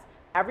 Yes,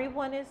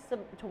 everyone is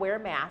to wear a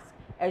mask.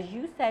 As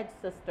you said,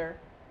 sister,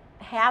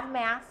 have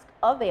masks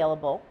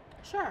available.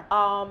 Sure.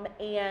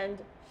 And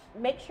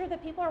make sure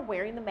that people are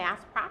wearing the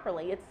mask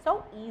properly. It's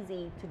so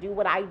easy to do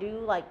what I do,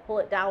 like pull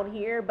it down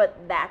here, but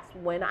that's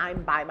when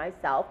I'm by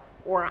myself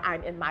or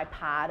I'm in my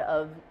pod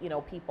of,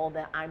 people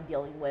that I'm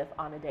dealing with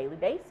on a daily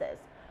basis.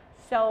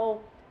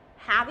 So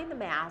having the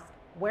mask,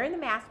 wearing the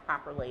mask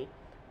properly,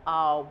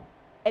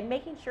 and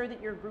making sure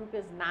that your group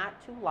is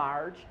not too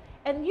large.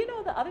 And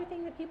the other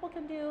thing that people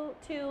can do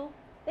too,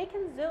 they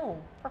can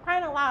Zoom. For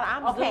crying out loud,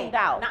 I'm zoomed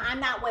out. Now, I'm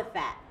not with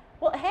that.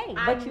 Well, hey,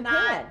 but you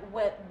can.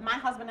 My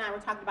husband and I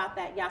were talking about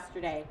that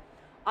yesterday.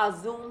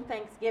 Zoom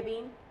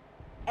Thanksgiving,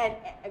 and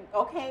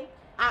okay,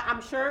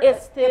 I'm sure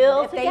it's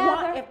still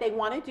together. If they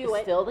want to do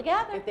it, still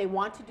together. If they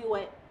want to do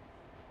it,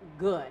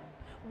 good.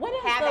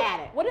 Have at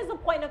it. What is the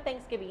point of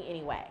Thanksgiving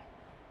anyway?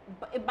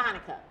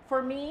 Monica,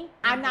 for me,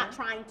 I'm not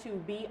trying to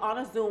be on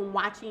a Zoom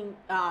watching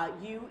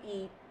you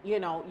eat,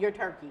 your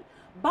turkey.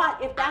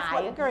 But if that's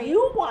what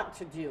you want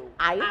to do,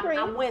 I agree.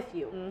 I'm with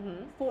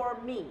you. For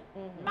me,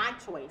 my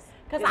choice.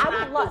 Because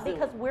I would love,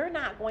 because we're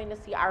not going to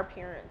see our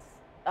parents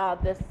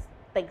this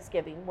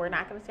Thanksgiving. We're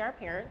not going to see our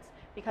parents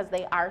because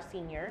they are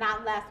senior.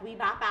 Not unless we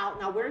bop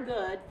out. Now, we're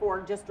good for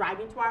just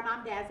driving to our mom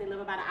and dad's. They live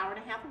about an hour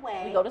and a half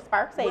away. We go to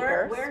Sparks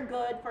Acres. We're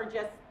good for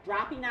just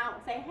dropping out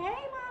and say, hey,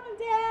 mom and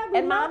dad,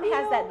 and mom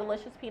has that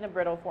delicious peanut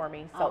brittle for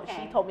me. So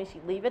she told me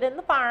she'd leave it in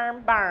the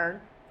barn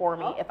for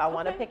me if I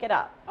want to pick it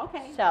up.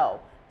 Okay. So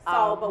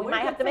but we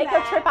might have to make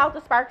a trip out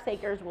to Sparks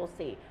Acres. We'll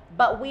see.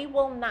 But we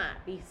will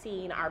not be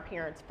seeing our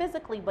parents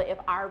physically. But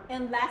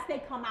unless they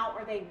come out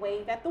or they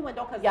wave at the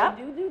window, because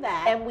they do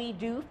that. And we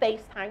do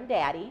FaceTime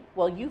Daddy.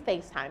 Well, you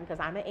FaceTime because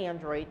I'm an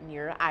Android and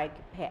you're an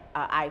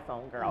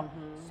iPhone girl.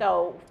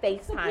 So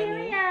FaceTime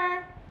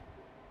Superior.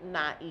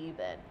 Not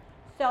even.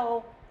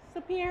 So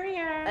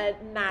superior.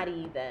 Not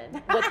even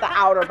with the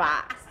outer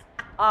box.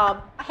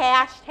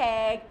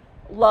 Hashtag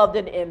loved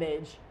an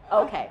image.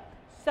 Okay.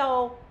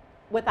 So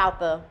without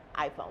the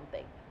iPhone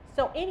thing.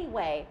 So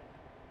anyway,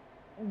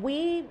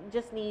 we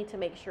just need to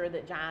make sure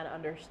that John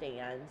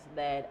understands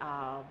that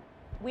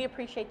we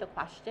appreciate the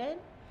question,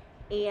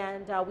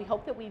 and we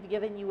hope that we've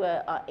given you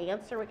an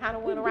answer. We kind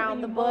of went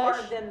around the bush.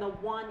 More than the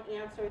one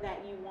answer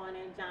that you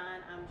wanted,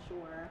 John, I'm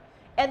sure.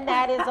 And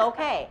that is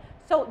okay.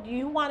 So do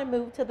you want to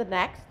move to the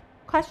next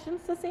question,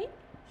 Sissy?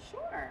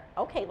 Sure.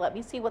 Okay, let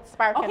me see what's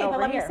sparking Okay, over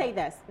but let here. me say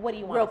this. What do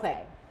you real want to quick?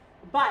 say?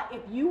 But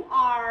if you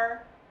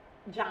are,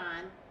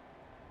 John,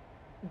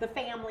 the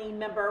family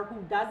member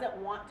who doesn't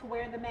want to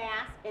wear the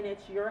mask and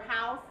it's your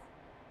house,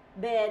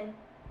 then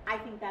I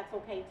think that's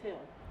okay too.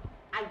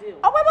 I do.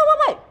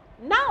 Oh, wait.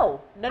 No.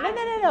 I think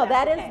That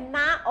that's is okay.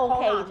 not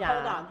okay, hold on,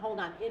 John. Hold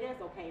on. It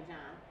is okay, John,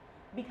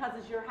 because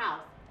it's your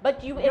house.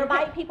 But you You're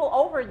invite okay. people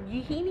over. He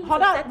needs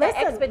Hold to on, set that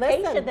listen,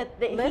 expectation listen,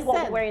 that he won't be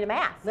listen. wearing a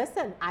mask.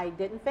 Listen, I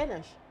didn't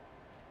finish.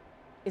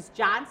 It's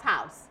John's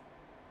house.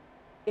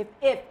 If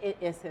it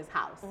is his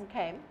house,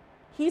 Okay.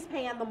 he's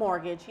paying the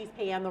mortgage, he's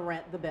paying the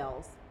rent, the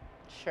bills.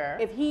 Sure.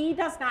 If he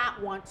does not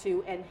want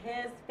to, and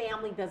his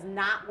family does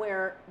not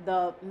wear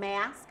the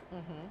mask,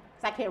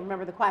 because I can't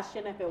remember the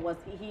question if it was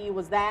he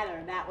was that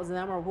or that was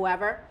them or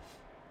whoever.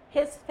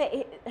 his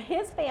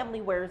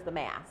family wears the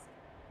mask,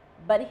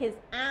 but his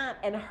aunt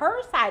and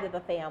her side of the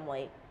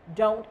family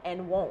don't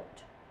and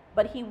won't.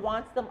 But he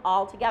wants them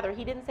all together.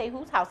 He didn't say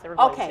whose house they were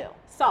going Okay, to.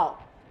 so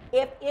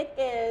if it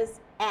is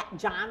at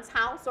John's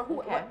house or who,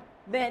 Okay.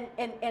 then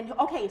and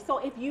okay, so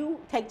if you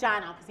take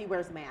John out because he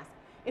wears a mask,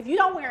 if you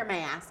don't wear a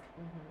mask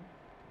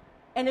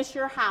and it's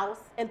your house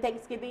and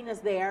Thanksgiving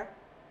is there,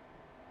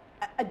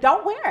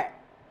 don't wear it.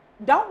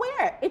 Don't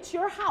wear it. It's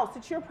your house.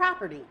 It's your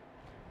property.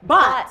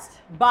 But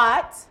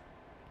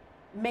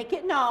make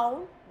it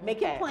known, make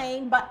Okay. it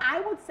plain. But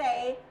I would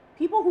say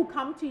people who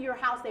come to your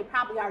house, they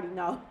probably already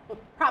know.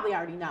 Probably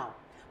already know.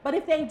 But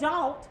if they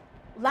don't,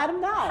 let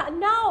them know.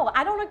 No,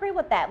 I don't agree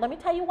with that. Let me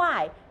tell you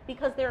why.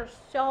 Because there are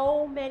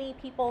so many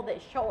people that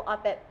show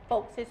up at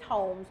folks'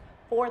 homes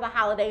for the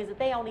holidays that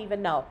they don't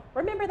even know.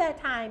 Remember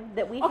that time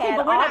that we Okay, had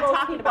but we're all not those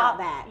talking people about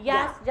that.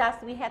 Yes, Yeah.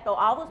 we had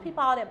all those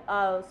people out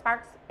at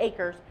Sparks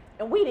Acres,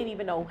 and we didn't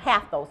even know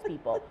half those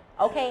people.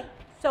 Okay,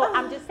 so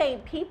I'm just saying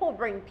people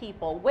bring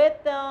people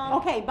with them.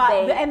 Okay,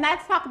 and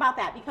let's talk about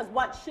that because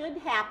what should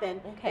happen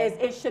Okay. is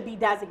it should be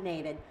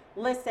designated.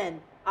 Listen,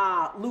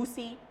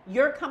 Lucy,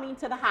 you're coming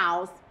to the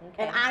house,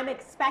 Okay. and I'm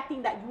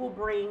expecting that you will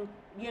bring,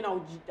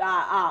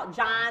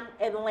 John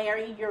and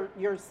Larry,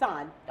 your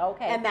son.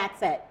 Okay. And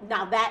that's it.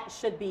 Now that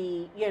should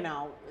be,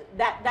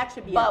 that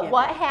should be. a But given.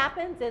 what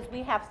happens is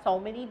we have so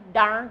many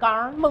darn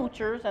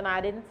moochers, and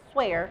I didn't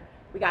swear.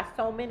 We got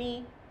so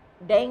many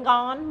dang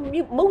on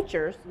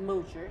moochers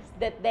Moochers.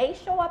 that they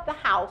show up the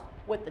house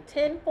with the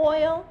tin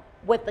foil,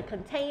 with the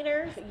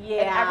containers, and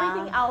Yeah,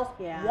 everything else,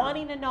 yeah.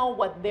 wanting to know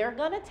what they're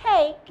gonna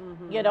take.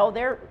 Mhm.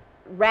 They're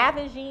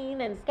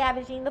ravaging and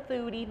scavenging the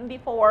food even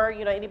before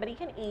anybody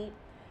can eat.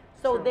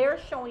 So True. they're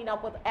showing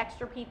up with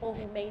extra people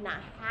who may not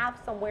have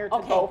somewhere to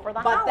Okay, go for the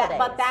but holidays.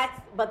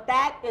 but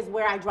that is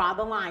where I draw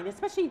the line,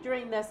 especially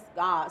during this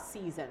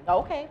season.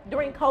 Okay,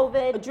 during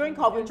COVID. During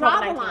COVID,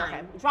 draw the COVID-19, line.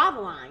 okay. Draw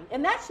the line.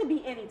 And that should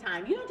be any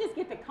time. You don't just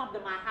get to come to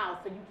my house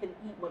so you can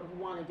eat what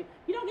you want to do.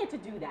 You don't get to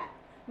do that.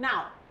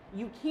 Now,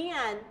 you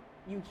can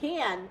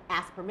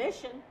ask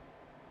permission.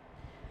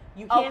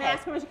 You can Okay.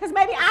 ask permission because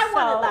maybe I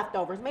wanted So-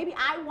 leftovers. Maybe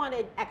I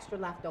wanted extra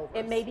leftovers.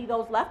 And maybe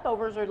those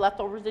leftovers are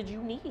leftovers that you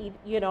need,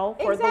 for the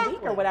week or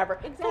Exactly. whatever.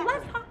 Exactly. So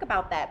let's talk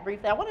about that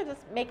briefly. I want to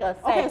just make a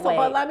segue. Okay, so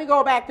but let me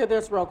go back to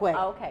this real quick.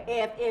 Okay.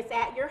 If it's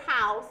at your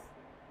house,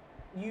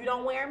 you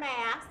don't wear a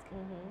mask.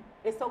 Mm-hmm.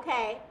 It's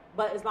okay,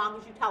 but as long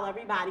as you tell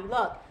everybody,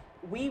 look,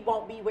 we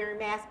won't be wearing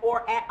masks,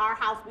 or at our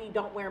house we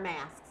don't wear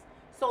masks.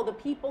 So the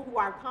people who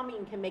are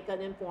coming can make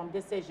an informed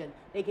decision.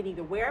 They can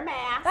either wear a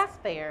mask, That's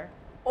fair.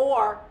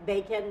 or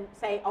they can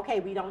say, okay,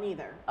 we don't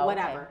either, Okay.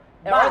 whatever.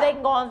 Or they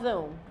can go on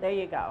Zoom. There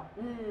you go.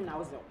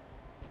 No, Zoom.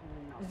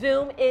 No.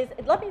 Zoom is,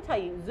 let me tell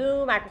you,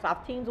 Zoom,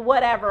 Microsoft Teams,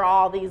 whatever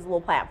all these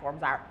little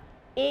platforms are,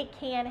 it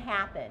can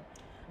happen.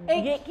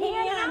 It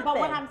can, but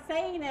what happen. I'm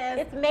saying is,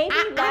 It's maybe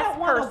I less don't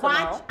want to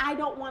personal. watch. I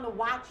don't want to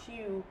watch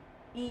you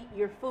eat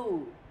your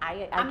food.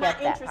 I I'm get not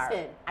that interested.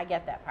 part. I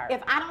get that part.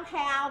 If I don't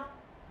have,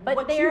 But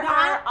what there you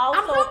got, are also-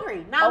 I'm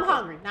hungry. Now I'm Okay.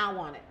 hungry. Now I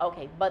want it.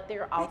 Okay, but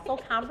there are also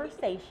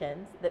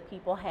conversations that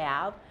people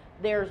have.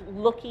 There's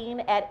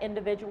looking at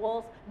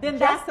individuals. Then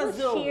Just that's a the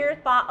Zoom. sheer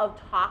thought of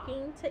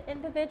talking to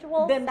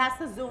individuals. Then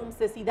that's a Zoom,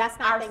 sissy. That's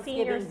not our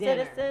Thanksgiving senior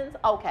dinner. citizens.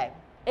 Okay,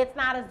 it's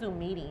not a Zoom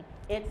meeting.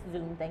 It's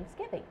Zoom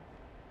Thanksgiving.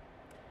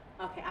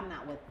 Okay, I'm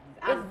not with.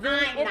 It's I'm Zoom.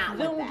 not It's with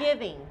Zoom that.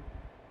 giving.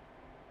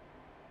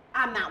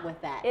 I'm not with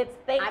that. It's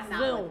thanks I'm not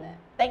Zoom. with it.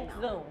 Thanks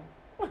No.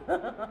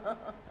 Zoom.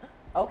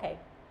 Okay,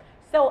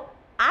 so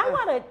I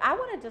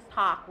want to just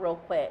talk real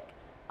quick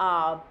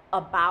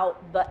about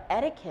the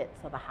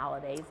etiquettes of the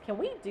holidays. Can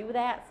we do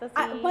that,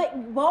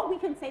 Sissy? But we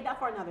can save that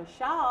for another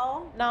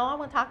show. No, I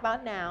want to talk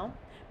about it now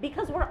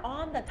because we're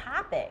on the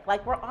topic.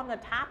 Like we're on the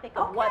topic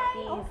of what Okay,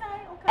 these okay,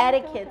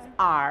 etiquettes okay.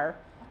 are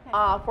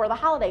Okay. for the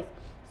holidays.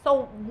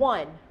 So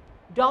one,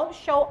 don't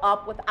show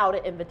up without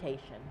an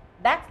invitation.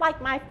 That's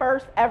like my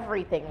first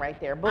everything right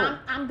there. Boom.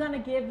 I'm gonna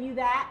give you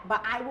that,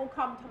 but I will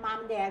come to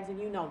mom and dad's, and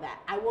you know that.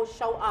 I will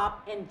show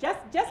up, and just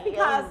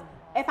because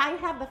if I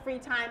have the free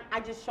time, I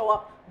just show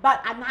up.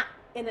 But I'm not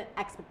in an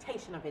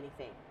expectation of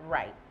anything.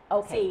 Right.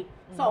 Okay. See,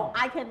 so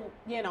I can,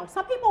 you know,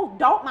 some people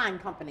don't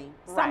mind company.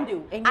 Some Right.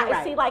 do, and you're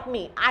right. See, like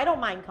me, I don't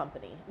mind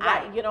company.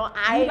 Right. You don't.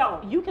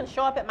 You can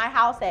show up at my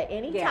house at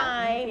any Yeah,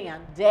 you time,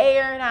 can. day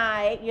or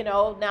night. You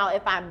know, now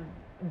if I'm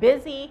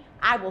busy,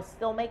 I will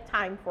still make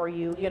time for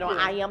you. You know, do.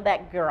 I am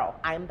that girl.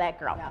 I am that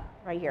girl. Yeah.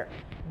 Right here.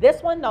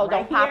 This one, no, Right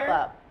don't pop here?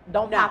 up.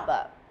 Don't No. pop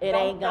up. It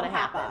Don't- ain't gonna don't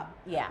pop happen. up.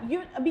 Yeah.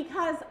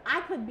 Because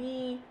I could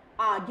be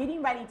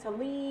getting ready to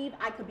leave.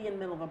 I could be in the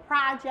middle of a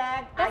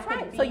project. That's I could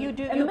right. Be So you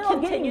do- in you the middle of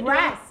continue getting doing-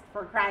 rest,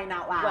 for crying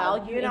out loud. Well,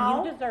 you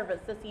know, you deserve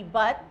it, sissy.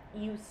 But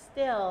you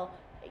still,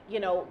 you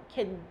know,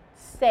 can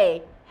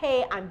say,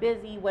 "Hey, I'm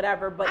busy,"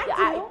 whatever. But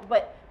I do.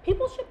 but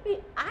people should be.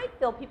 I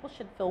feel people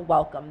should feel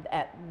welcomed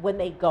at when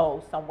they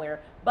go somewhere.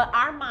 But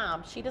our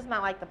mom, she does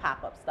not like the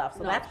pop-up stuff,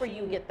 so No, that's where she-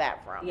 you get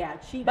that from. Yeah,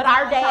 But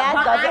our dad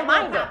doesn't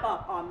mind I it. will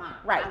pop up on mine.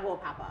 Right. I will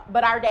pop up.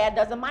 But our dad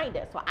doesn't mind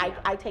it, so Yeah.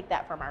 I take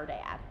that from our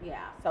dad. Yeah.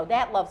 So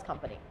dad loves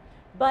company.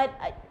 But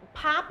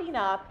popping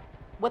up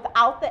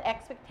without the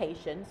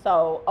expectation.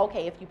 So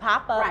okay, if you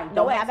pop up, Right.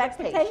 no Don't have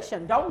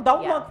expectation. Don't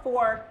Yeah. look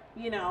for,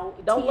 you know,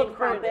 Don't tea look and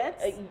for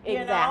crumpets. You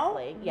know?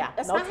 exactly. Yeah,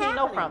 That's no not tea, no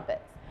happening.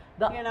 crumpets.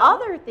 The You know?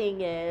 other thing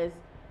is,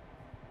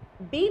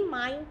 be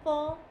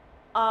mindful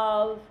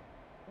of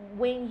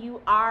when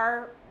you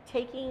are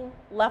taking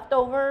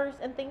leftovers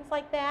and things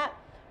like that.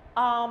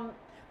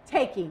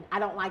 Taking. I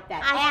don't like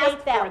that. I Ask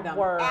hate that for them.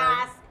 word.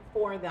 Ask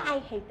for them. I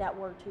hate that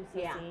word too,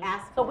 Sissy. Yeah,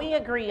 ask so for we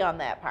it. agree on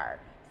that part.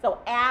 So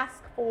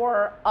ask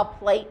for a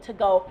plate to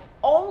go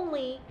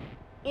only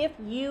if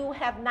you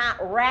have not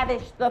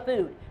ravished the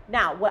food.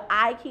 Now, what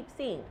I keep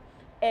seeing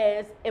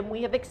is, and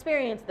we have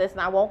experienced this,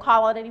 and I won't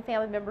call out any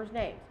family members'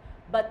 names,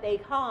 but they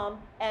come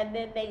and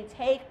then they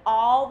take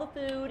all the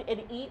food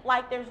and eat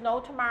like there's no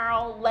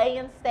tomorrow, lay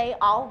and stay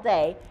all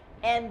day,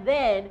 and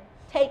then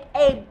take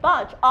a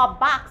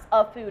box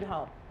of food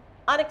home.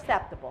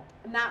 Unacceptable.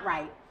 Not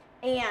right.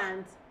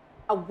 And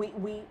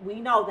we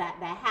know that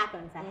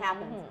happens. That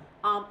happens.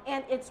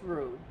 And it's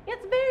rude.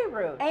 It's very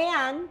rude.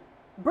 And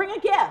bring a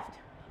gift.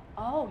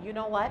 Oh, you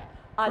know what?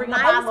 Bring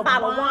nice a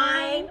bottle of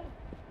wine.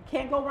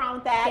 Can't go wrong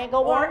with that. Can't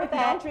go or wrong if with you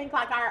that. don't drink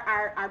like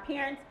our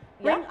parents,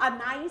 bring Yep. a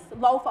nice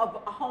loaf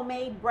of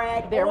homemade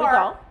bread. There we or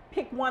go.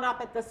 pick one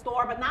up at the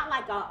store, but not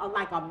like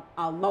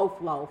a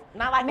loaf.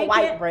 Not like Make a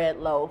white it- bread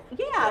loaf.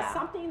 Yeah,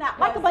 something that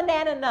Like a was-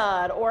 banana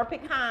nut or a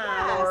pecan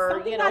yeah, or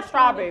something you know that's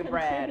strawberry going to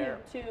bread or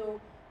contribute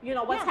to, you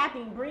know, what's Yeah.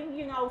 happening. Bring,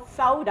 you know,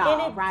 soda,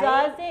 and it right?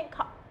 doesn't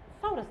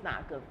soda's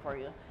not good for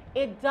you.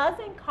 It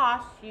doesn't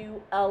cost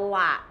you a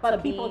lot to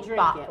But people be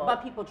drink thoughtful. it.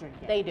 But people drink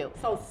it. They do.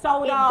 So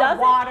soda, It doesn't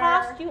water.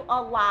 cost you a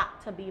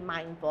lot to be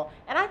mindful.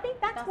 And I think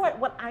that's Doesn't.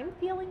 what I'm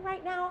feeling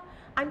right now.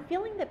 I'm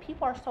feeling that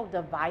people are so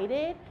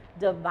divided,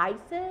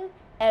 divisive,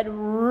 and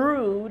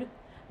rude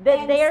that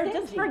And they're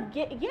just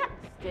stingy.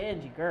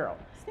 stingy girl.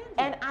 Stingy.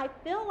 And I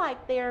feel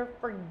like they're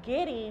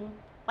forgetting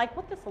like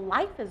what this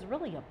life is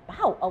really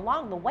about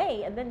along the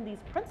way, and then these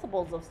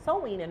principles of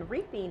sowing and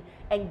reaping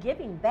and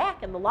giving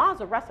back and the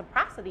laws of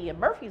reciprocity and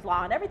Murphy's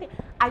Law and everything.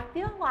 I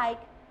feel like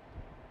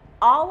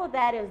all of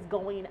that is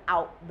going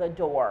out the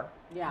door.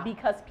 Yeah.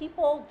 Because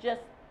people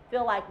just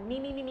feel like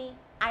me,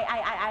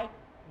 I,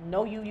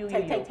 no you, you.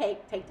 Take. Yeah.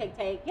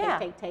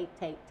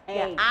 Take.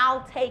 Yeah,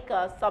 I'll take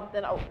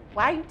something. Oh,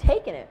 why are you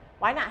taking it?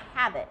 Why not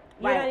have it?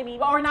 You know what I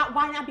mean? Or not?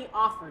 Why not be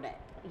offered it?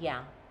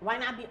 Yeah, Why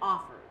not be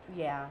offered?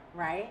 yeah,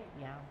 Right?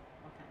 yeah.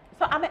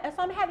 Okay. So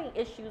I'm having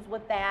issues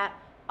with that.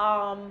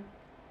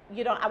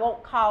 You know, I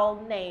won't call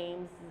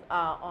names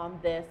on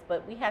this,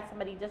 but we had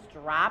somebody just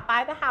drop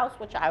by the house,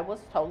 which I was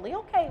totally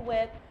okay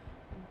with.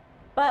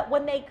 But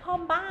when they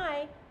come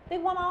by, they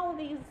want all of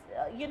these,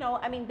 you know,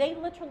 I mean, they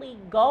literally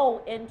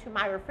go into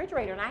my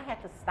refrigerator, and I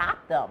had to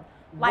stop them.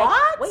 Like,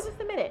 What? wait just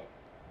a minute.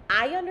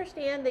 I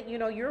understand that, you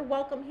know, you're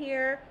welcome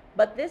here,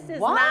 but this is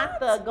What? not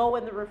the go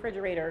in the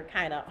refrigerator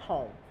kind of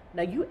home.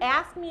 Now, you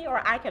ask me,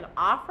 or I can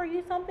offer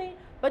you something,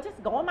 but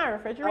just go in my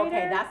refrigerator.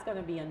 Okay, that's going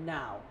to be a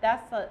no.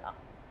 That's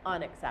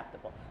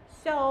unacceptable.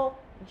 So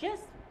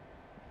just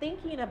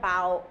thinking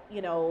about,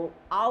 you know,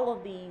 all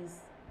of these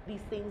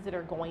things that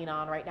are going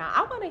on right now,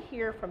 I want to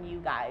hear from you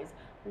guys.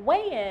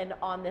 Weigh in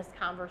on this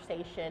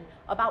conversation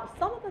about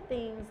some of the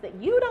things that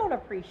you don't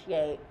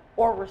appreciate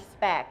or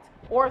respect,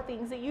 or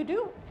things that you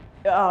do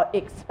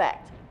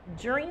expect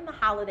during the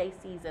holiday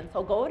season.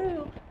 So go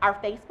to our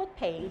Facebook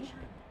page,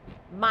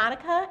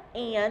 Monica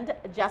and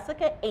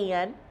Jessica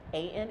Ann,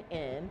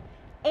 A-N-N,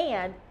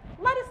 and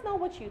let us know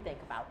what you think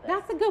about this.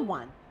 That's a good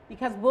one,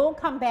 because we'll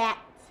come back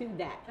to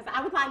that, because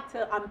I would like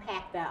to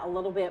unpack that a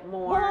little bit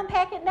more. We'll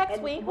unpack it next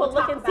and week. We'll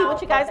look talk and see what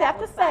about you guys that have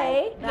to was like.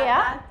 say.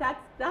 Yeah.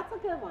 That's a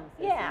good one,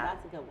 Sissy. Yeah.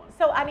 That's a good one.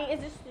 So, I mean,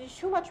 it's just there's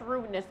too much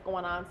rudeness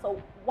going on.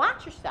 So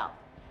watch yourself.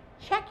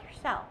 Check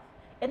yourself.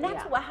 And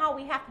that's Yeah. how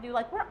we have to do.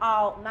 Like, we're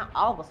all, not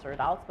all of us are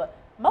adults, but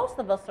most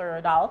of us are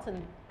adults.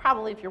 And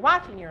probably if you're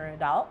watching, you're an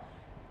adult.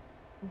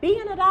 Be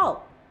an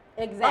adult.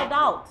 Exactly.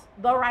 Adult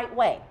the right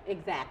way.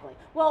 Exactly.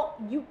 Well,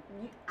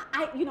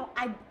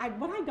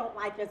 what I don't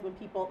like is when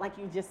people, like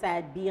you just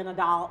said, be an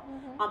adult.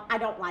 Mm-hmm. I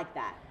don't like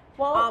that.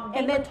 Well,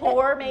 be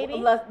mature, maybe?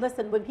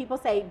 Listen, when people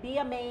say be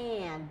a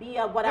man, be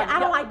a whatever. Yeah, I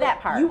don't like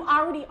that part. You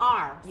already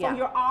are. So Yeah.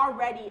 you're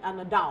already an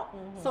adult.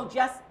 So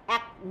just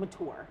act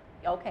mature.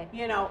 Okay.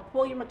 You know,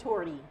 pull your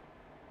maturity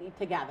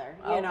together.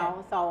 You Okay.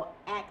 know, so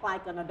act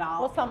like an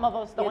adult. Well, some of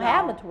us don't You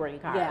have know, maturity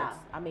cards. yeah,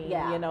 I mean,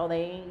 yeah. you know,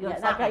 they ain't, Yeah,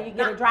 it's like how you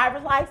get a not-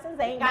 driver's license,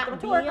 they ain't got the Not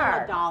be maturity an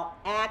card. adult,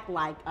 act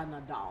like an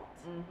adult.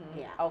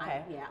 Yeah.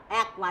 Okay. Yeah.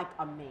 Act like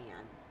a man.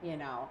 You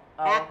know,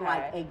 act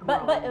like a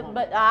grown woman.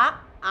 But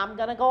I'm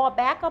gonna go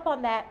back up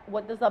on that.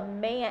 What does a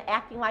man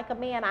acting like a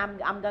man?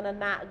 I'm gonna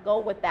not go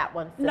with that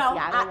one, Sissy. No,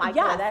 I don't like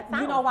yes. where that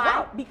sounds. You know why?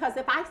 No. Because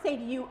if I say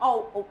to you,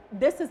 oh,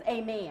 this is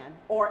a man,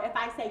 or if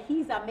I say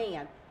he's a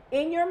man,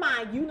 in your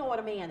mind, you know what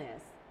a man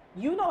is.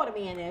 You know what a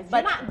man is.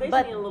 You're not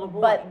envisioning a little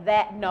boy. But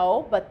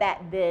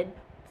that then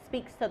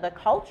speaks to the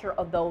culture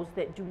of those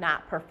that do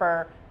not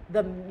prefer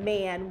the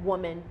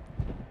man-woman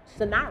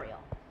scenario.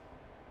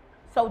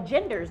 So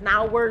genders.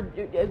 Now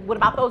what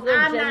about those that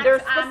are gender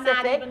specific, I'm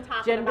not even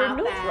talking gender about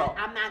neutral? that.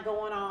 I'm not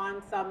going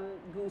on some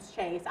goose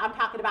chase. I'm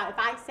talking about if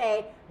I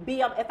say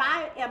if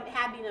I am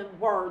having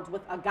words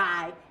with a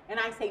guy and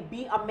I say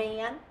be a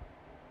man,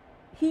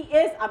 he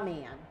is a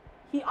man.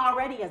 He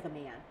already is a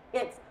man.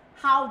 It's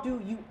how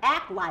do you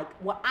act like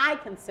what I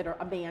consider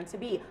a man to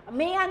be? A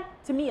man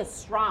to me is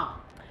strong.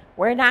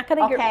 We're not going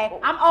to Okay, get.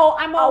 I'm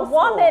A old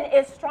woman school.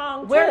 is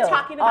strong too. We're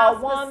talking about a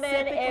woman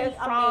specifically is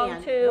a strong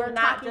man. too, We're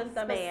not talking just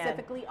a man.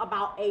 specifically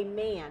about a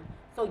man.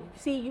 So you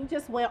see, you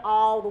just went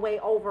all the way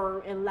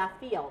over in left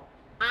field.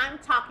 I'm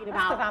talking That's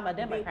about 'cause I'm a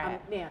being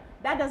Democrat. man.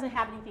 That doesn't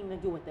have anything to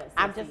do with this.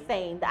 I'm Sissy. just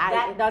saying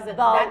that doesn't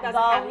the have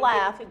anything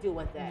left, to do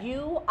with that.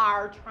 You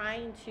are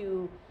trying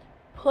to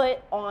put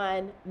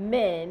on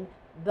men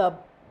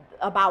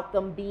about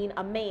them being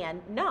a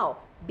man. No,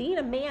 being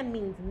a man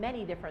means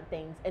many different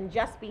things, and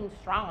just being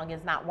strong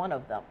is not one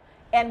of them.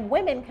 And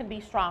women can be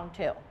strong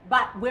too.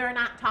 But we're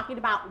not talking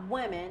about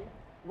women.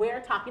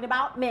 We're talking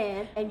about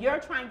men, and you're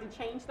trying to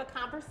change the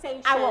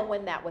conversation. I won't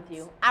win that with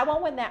you. I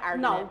won't win that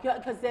argument. No,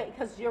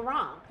 because you're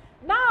wrong.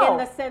 No. In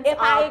the sense if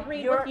I of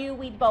agreed you're- with you,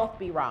 we'd both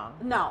be wrong.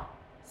 No.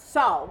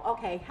 So,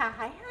 okay,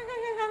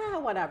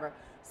 whatever.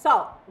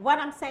 So, what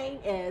I'm saying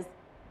is,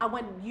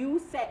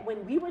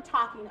 when we were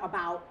talking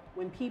about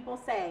when people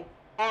say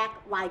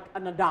act like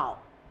an adult,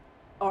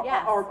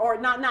 Yes. or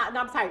not, no,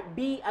 I'm sorry,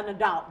 be an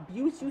adult.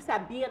 You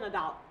said be an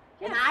adult,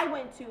 and I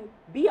went to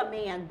be a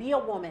man, be a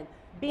woman,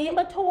 Be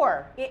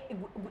mature.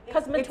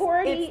 Because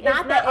maturity it's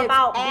not is that not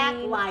about act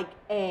being like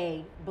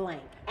a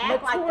blank.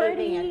 Act like a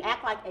man.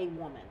 Act like a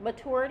woman.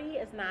 Maturity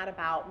is not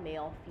about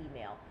male,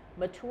 female.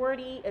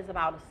 Maturity is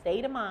about a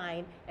state of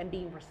mind and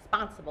being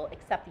responsible,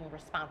 accepting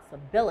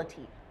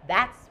responsibility.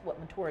 That's what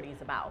maturity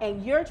is about.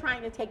 And you're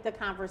trying to take the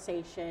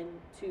conversation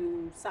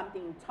to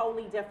something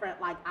totally different,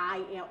 like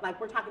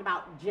we're talking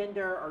about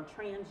gender or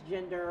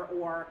transgender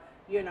or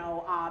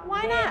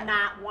Why men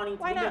not? wanting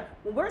to Why be not?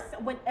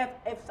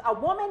 if a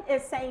woman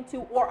is saying to,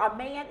 or a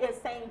man is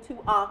saying to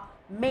a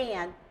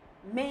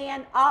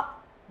man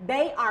up,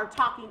 they are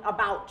talking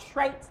about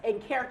traits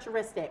and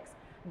characteristics.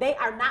 They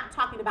are not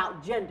talking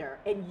about gender,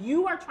 and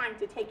you are trying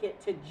to take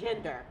it to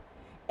gender.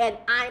 And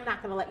I'm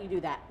not going to let you do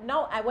that.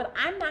 No, what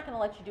I'm not going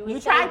to let you do is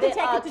You say tried to that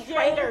take a it to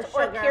trait gender,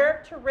 or sugar.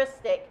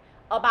 characteristic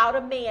about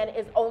a man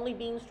is only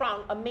being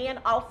strong. A man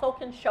also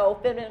can show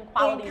feminine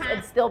qualities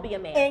and still be a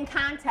man.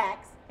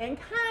 In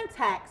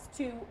context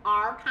to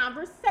our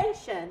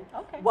conversation,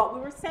 Okay. what we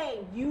were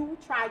saying, you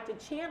tried to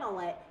channel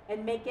it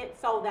and make it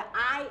so that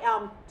I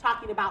am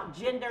talking about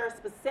gender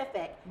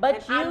specific, But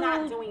and I'm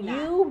not doing that.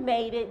 you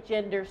made it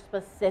gender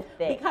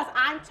specific. Because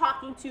I'm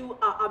talking to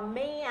a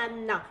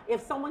man.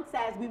 If someone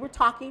says, we were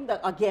talking,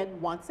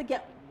 once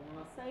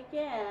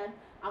again,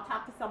 I'll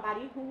talk to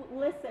somebody who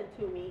listened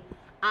to me.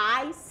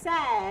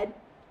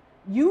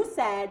 You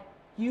said,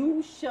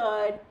 you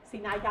should, see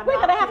now you got we're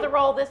gonna have to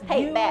roll this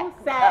tape You back.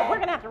 said We're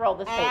gonna have to roll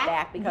this tape act-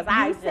 back because you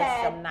I just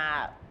said, am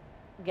not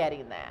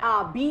getting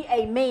that. be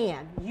a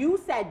man. You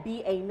said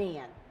be a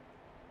man.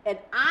 And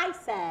I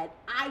said,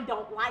 I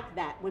don't like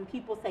that when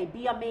people say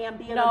be a man,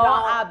 be an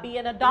adult. Be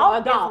an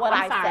adult is what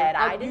I'm I sorry. said.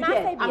 I did not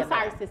say be I'm a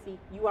sorry, man. sissy.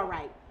 You are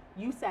right.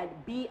 You said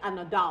be an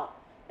adult.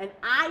 And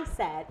I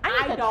said,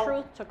 I need the don't.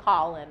 truth to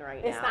call in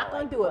right now. It's not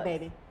going like, to do it, what's-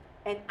 baby.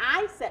 And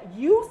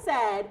you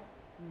said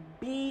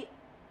be,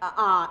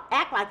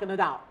 act like an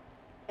adult.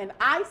 And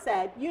I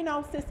said,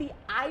 sissy,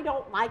 I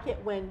don't like it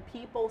when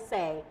people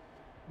say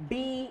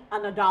be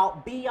an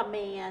adult, be a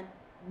man,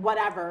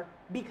 whatever,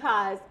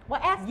 because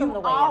Well, ask them to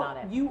weigh in on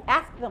it.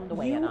 Ask them to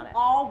weigh in on it. You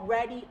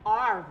already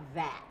are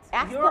that.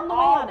 Ask You're them to weigh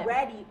on it.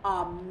 already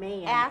a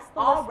man. Ask the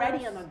already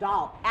listeners- an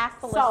adult. ask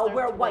the so listeners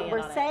to what weigh in we're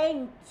on it.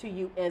 saying to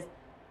you is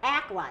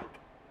act like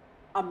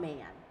a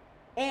man.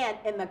 And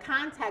in the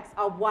context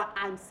of what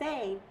I'm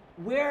saying,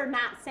 we're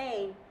not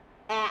saying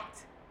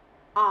act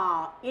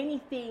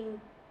anything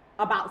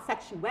about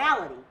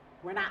sexuality.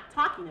 We're not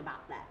talking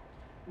about that.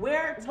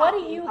 We're talking What do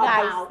you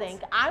guys about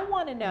think? I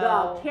want to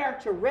know the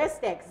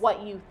characteristics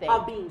what you think.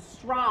 of being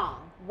strong.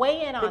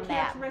 Weigh in The on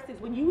that. characteristics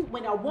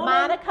when a woman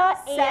Monica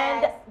says,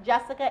 and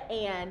Jessica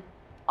and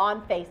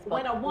on Facebook.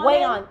 When a woman,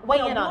 weigh in when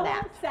a on woman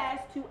that. says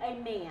to a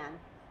man,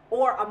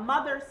 or a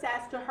mother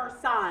says to her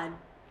son,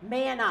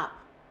 man up,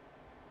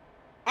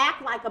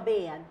 act like a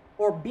man,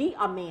 or be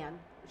a man.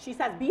 She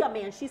says be a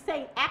man. She's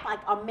saying act like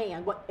a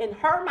man. What in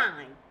her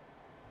mind,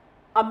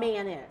 a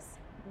man is.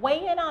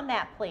 Weigh in on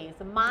that, please.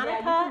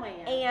 Monica can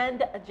weigh in.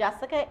 and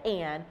Jessica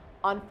Ann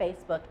on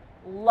Facebook.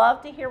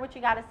 Love to hear what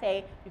you got to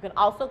say. You can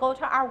also go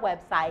to our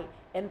website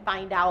and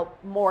find out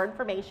more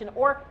information,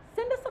 or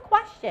send us a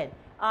question,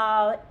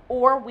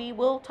 or we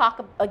will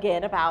talk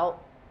again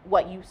about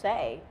what you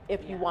say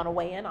if you want to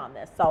weigh in on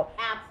this. So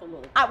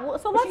Absolutely.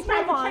 so But let's she's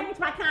trying move to on. change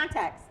my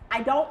context.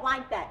 I don't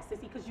like that,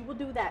 Sissy, because you will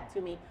do that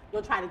to me.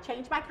 You'll try to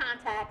change my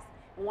context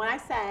and what I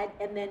said,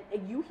 and then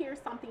you hear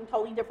something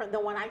totally different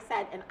than what I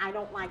said, and I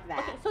don't like that.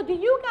 Okay, so do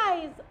you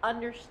guys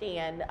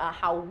understand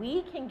how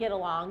we can get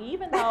along,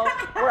 even though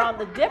we're on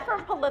the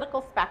different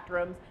political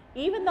spectrums,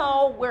 even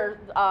though we're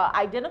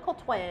identical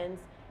twins?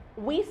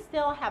 We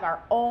still have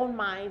our own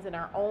minds and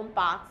our own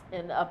thoughts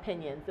and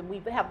opinions, and we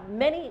have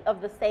many of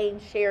the same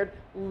shared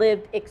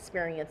lived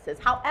experiences.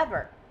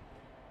 However,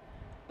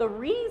 the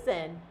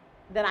reason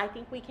that I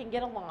think we can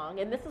get along,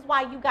 and this is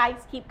why you guys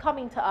keep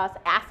coming to us,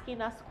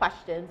 asking us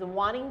questions and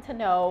wanting to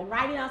know,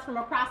 Writing us from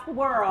across the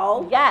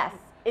world. yes,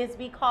 is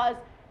because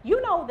you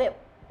know that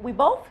we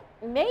both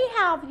may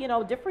have,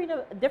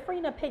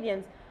 differing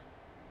opinions,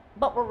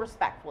 but we're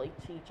respectful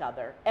to each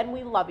other and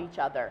we love each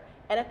other.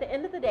 And at the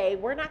end of the day,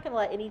 we're not going to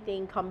let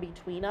anything come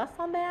between us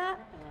on that.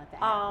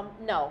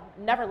 No,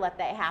 never let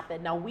that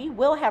happen. Now, we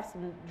will have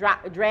some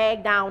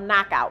drag down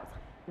knockouts.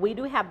 We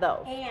do have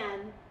those.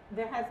 And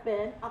there has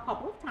been a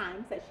couple of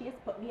times that she has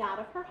put me out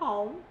of her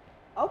home.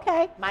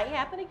 Okay, might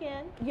happen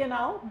again.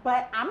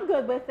 But I'm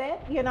good with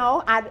it.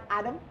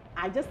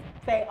 I just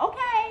say,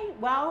 okay,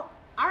 well,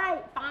 all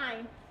right,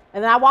 fine.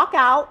 And then I walk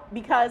out,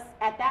 because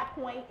at that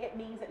point it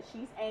means that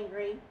she's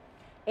angry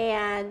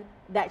and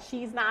that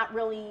she's not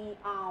really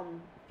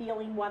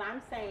feeling what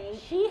I'm saying.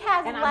 She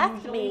has And I'm left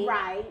usually me.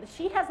 right.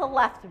 She has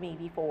left me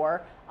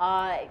before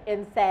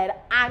and said,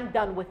 "I'm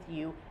done with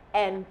you,"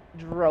 and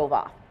drove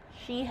off.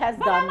 She has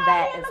But done I'm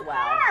that already in as the well.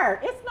 car.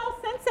 It's no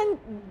sense in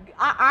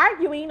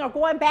arguing or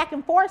going back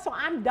and forth. So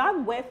I'm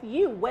done with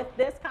you, with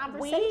this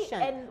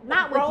conversation. and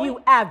not with you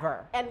growing-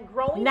 ever. And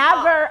growing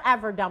Never, up,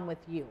 ever done with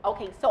you.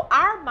 okay, so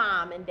our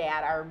mom and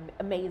dad are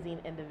amazing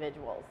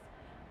individuals.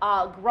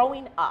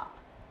 Growing up,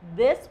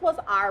 this was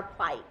our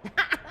plight.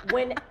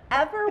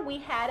 Whenever we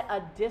had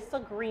a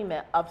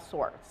disagreement of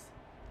sorts,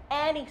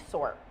 any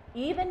sort,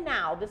 even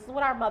now, this is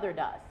what our mother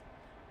does.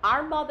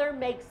 Our mother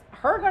makes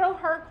her go to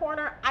her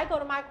corner, I go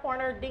to my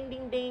corner, ding,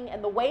 ding, ding.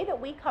 And the way that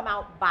we come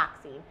out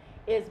boxing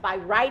is by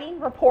writing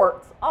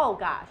reports. Oh,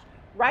 gosh.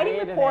 Writing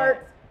Wait a reports.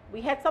 minute.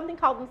 We had something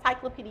called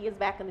encyclopedias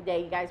back in the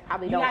day. You guys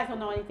probably You guys don't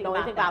know anything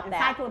about that.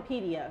 that.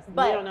 Encyclopedias.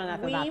 But we don't know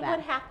nothing about we that.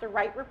 would have to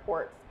write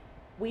reports.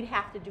 We'd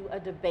have to do a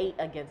debate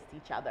against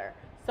each other.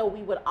 So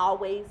we would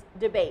always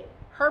debate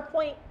her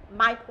point,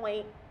 my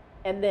point,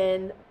 and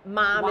then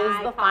mom Why, is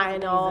the cause,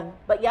 final. reason.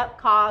 But yep,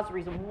 cause,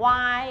 reason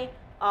why,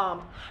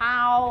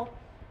 how,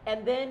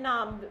 and then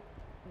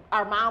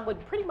our mom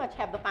would pretty much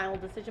have the final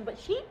decision. But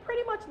she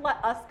pretty much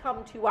let us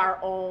come to our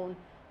own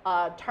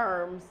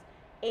terms,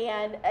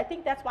 and I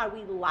think that's why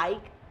we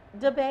like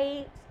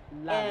debate.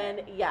 Love and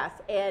it. yes,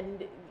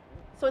 and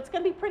so it's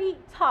going to be pretty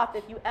tough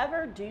if you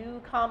ever do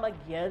come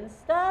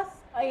against us.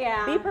 Oh,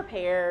 yeah. Be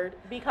prepared,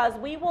 because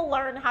we will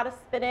learn how to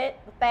spin it,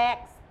 the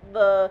facts,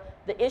 the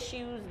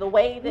issues, the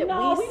way that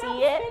no, we we see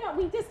don't it. spin it.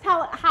 We just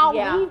tell it how we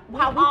all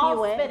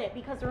view spin it. it,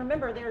 because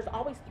remember, there's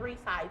always three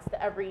sides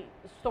to every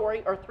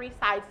story, or three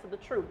sides to the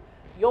truth.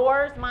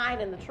 Yours, mine,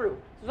 and the truth.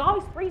 There's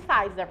always three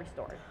sides to every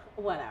story.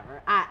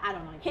 Whatever. I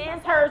don't know. anything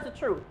His, about hers, the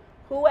truth.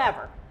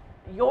 Whoever.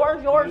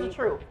 Yours, the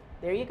truth.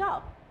 There you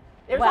go.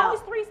 There's Well,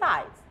 always three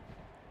sides.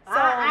 So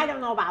I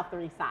don't know about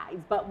three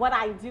sides, but what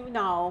I do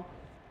know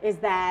is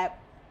that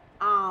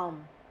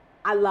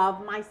I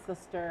love my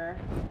sister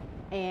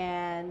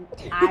and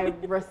I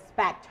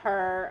respect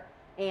her,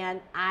 and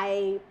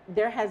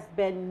there has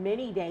been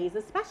many days,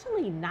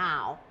 especially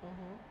now,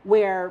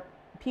 where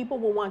people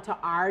will want to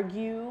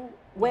argue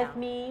with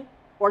me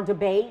or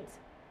debate,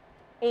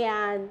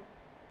 and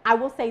I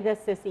will say this,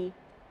 Sissy,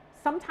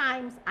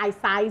 sometimes I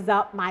size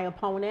up my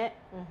opponent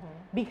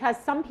because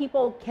some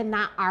people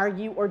cannot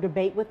argue or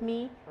debate with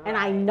me, and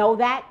I Right. know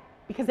that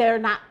because they're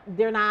not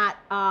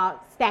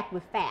stacked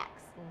with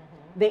facts.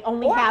 They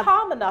only Or have,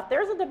 calm enough.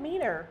 There's a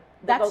demeanor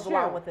that That's goes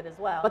along true. with it as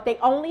well. but they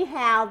only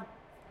have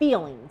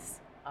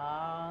feelings.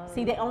 Um,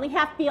 See, they only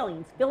have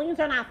feelings. Feelings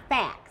are not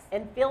facts.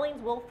 and feelings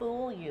will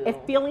fool you. If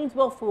feelings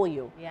will fool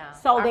you. Yeah.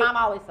 So Our they mom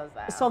always says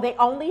that. so they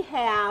only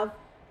have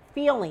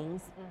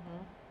feelings,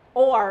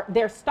 or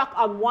they're stuck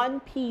on one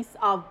piece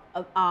of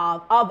a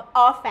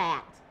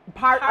fact,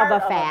 part of a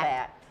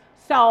fact.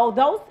 So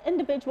those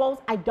individuals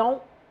I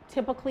don't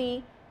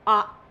typically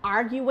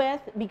argue with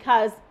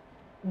because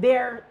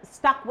they're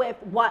stuck with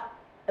what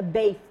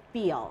they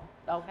feel.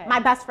 Okay. My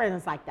best friend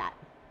is like that.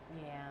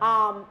 Yeah.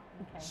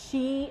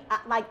 She,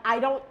 like, I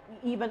don't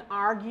even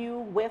argue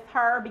with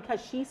her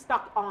because she's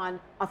stuck on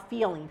a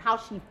feeling, how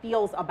she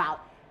feels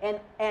about,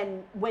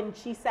 and when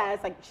she says,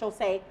 like, she'll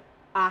say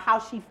how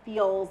she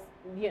feels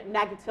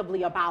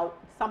negatively about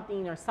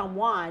something or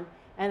someone,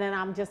 and then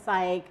I'm just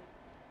like,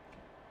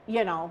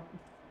 you know,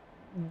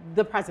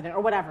 the president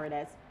or whatever it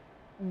is.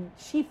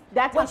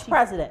 That's Which how she,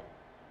 president?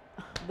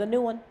 The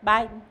new one,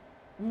 Biden?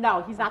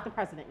 No, he's not the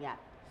president yet.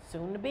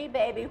 Soon to be,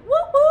 baby.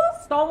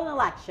 Woo-hoo! Stolen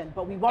election,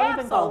 but we won't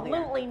even go there.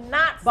 Absolutely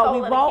not But stolen.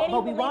 we won't. I But can't we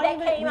even won't believe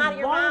even. that came out of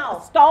your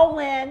mouth.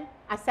 Stolen.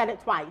 I said it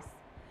twice.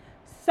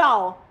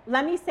 So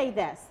let me say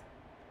this.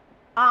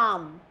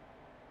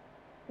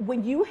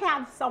 When you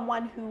have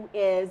someone who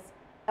is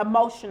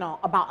emotional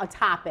about a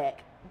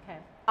topic, Okay.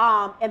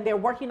 and they're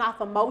working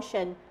off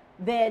emotion,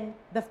 then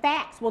the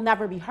facts will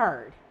never be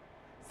heard.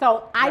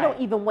 So I don't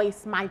Right. even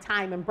waste my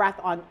time and breath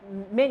on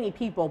many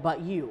people but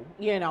you,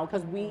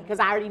 because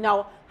I already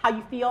know how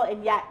you feel,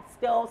 and yet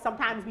still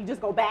sometimes we just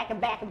go back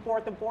and back and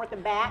forth and forth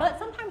and back. But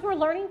sometimes we're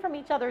learning from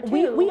each other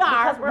too. We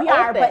are, because we're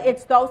open. but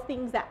it's those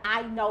things that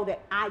I know that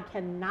I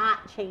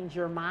cannot change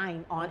your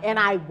mind on, and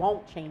I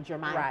won't change your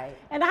mind. Right.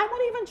 And I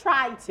won't even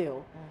try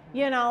to,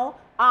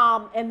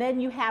 and then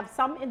you have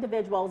some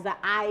individuals that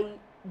I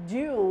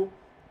do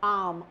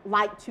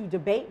like to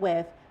debate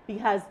with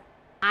because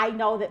I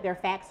know that their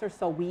facts are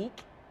so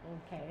weak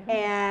Okay.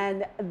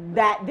 and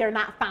that they're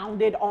not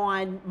founded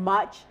on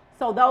much.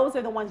 So those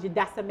are the ones you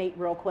decimate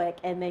real quick,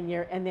 and then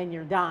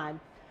you're done.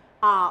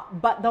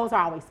 But those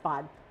are always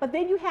fun. But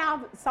then you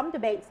have some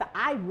debates that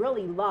I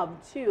really love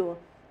too,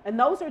 and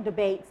those are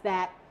debates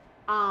that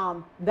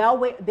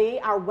they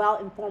are well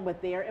informed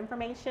with their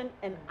information,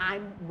 and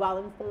I'm well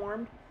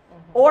informed,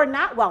 or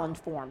not well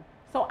informed.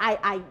 So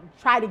I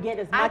try to get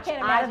as I much can't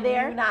out imagine of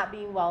there. you not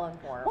being well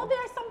informed. Well, there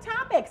are some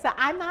topics that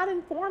I'm not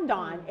informed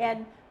on,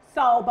 and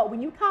so, but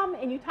when you come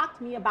and you talk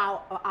to me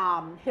about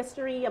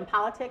history and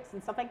politics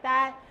and stuff like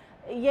that,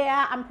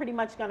 yeah, I'm pretty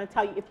much going to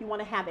tell you, if you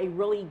want to have a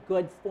really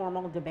good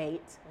formal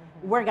debate,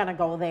 we're going to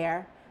go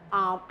there.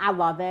 I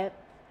love it.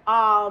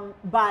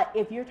 But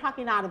if you're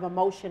talking out of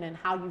emotion and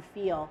how you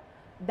feel,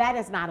 that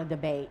is not a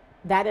debate.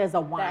 That is a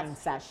wine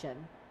session.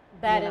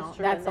 That is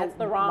true. That's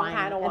the wrong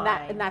kind of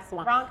wine. And that's the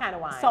one. Wrong kind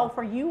of wine. So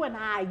for you and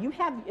I,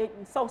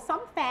 so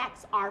some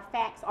facts are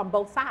facts on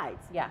both sides.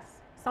 yes,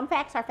 Some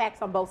facts are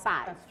facts on both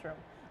sides. that's true.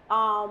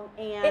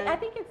 And I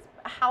think it's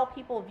how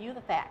people view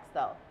the facts,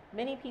 though.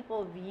 Many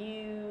people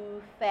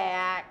view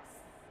facts.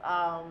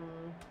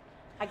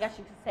 I guess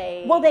you could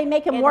say. well, they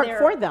make them in work their-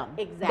 for them.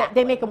 Exactly.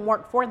 They make them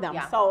work for them.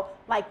 Yeah. So,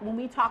 like when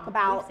we talk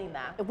about, seen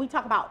that. if we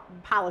talk about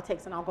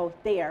politics, and I'll go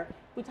there.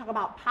 If we talk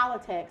about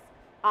politics,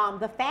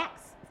 the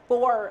facts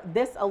for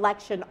this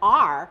election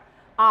are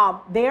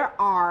there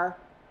are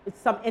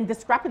some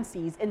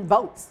indiscrepancies in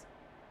votes.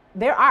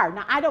 There are.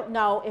 Now, I don't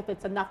know if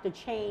it's enough to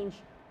change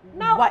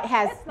No, what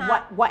has it's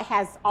not. what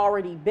has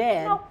already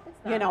been. No,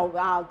 it's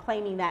not.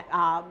 Claiming that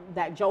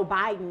that Joe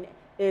Biden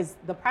is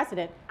the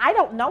president. I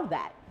don't know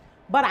that.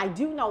 But I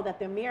do know that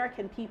the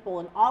American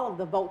people and all of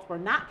the votes were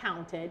not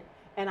counted.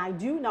 And I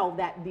do know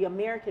that the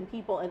American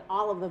people and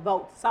all of the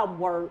votes, some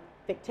were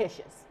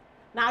fictitious.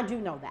 Now, I do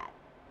know that.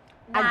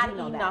 I Not do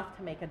know enough that.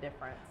 to make a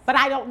difference. But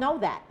I don't know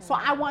that. So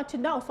I want to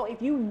know. So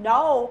if you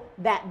know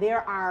that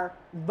there are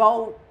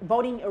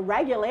voting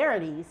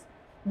irregularities,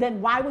 then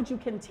why would you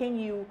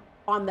continue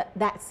on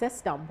that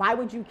system? Why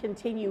would you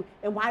continue,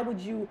 and why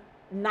would you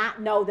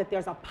not know that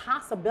there's a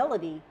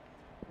possibility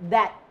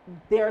that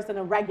there's an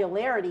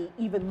irregularity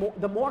even more,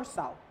 the more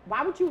so?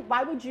 Why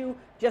would you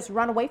just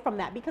run away from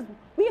that? Because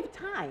we have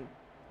time.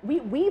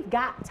 We've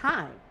got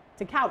time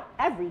to count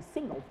every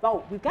single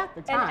vote. We've got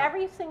the time. And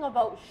every single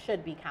vote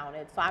should be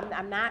counted. So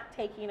I'm not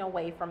taking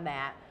away from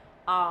that.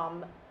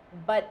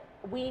 But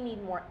we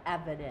need more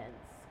evidence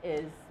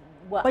is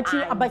what But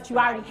you I'm already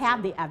driving.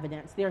 have the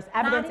evidence. There's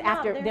evidence enough.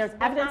 after There's there's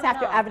evidence not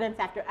after enough. evidence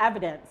after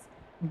evidence.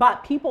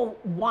 But people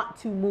want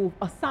to move.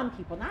 Some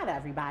people, not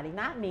everybody,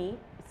 not me.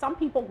 Some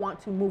people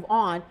want to move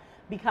on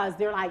because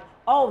they're like,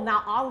 oh,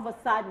 now all of a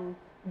sudden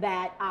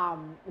that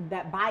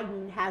that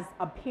Biden has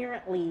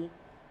apparently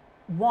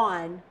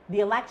won the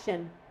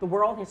election, the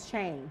world has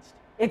changed.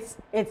 It's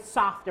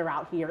softer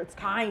out here. It's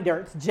kinder.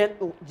 It's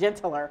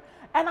gentler.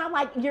 And I'm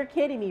like, you're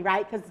kidding me,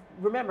 right? Because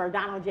remember,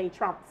 Donald J.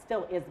 Trump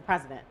still is the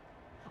president.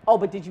 Oh,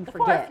 but did you For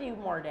forget? a few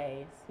more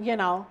days.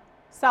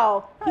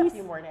 So For a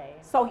few more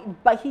days.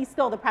 but he's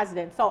still the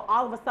president. So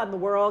all of a sudden, the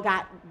world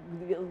got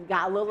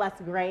a little less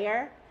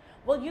grayer.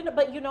 Well,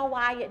 but you know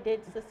why it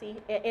did, Sissy,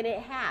 and it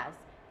has.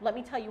 Let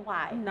me tell you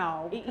why.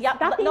 No, Yep.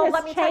 nothing No, has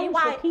let me tell you changed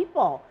why. for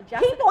people.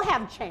 Jessica- People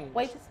have changed.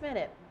 Wait just a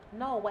minute.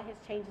 No, what has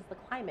changed is the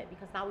climate,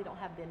 because now we don't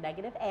have the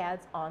negative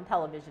ads on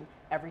television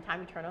every time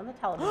you turn on the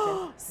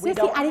television.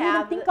 Sissy, I didn't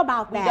even think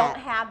about that. We don't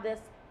have this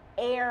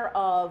air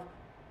of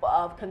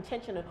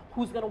contention of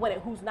who's going to win it,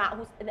 who's not,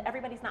 and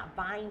everybody's not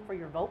vying for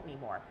your vote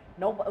anymore.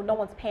 No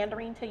one's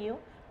pandering to you.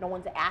 No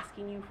one's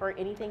asking you for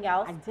anything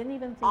else. I didn't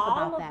even think all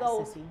about of that,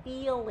 those Sissy.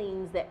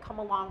 feelings that come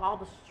along, all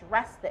the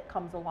stress that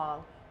comes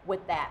along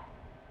with that,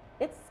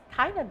 it's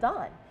kind of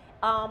done.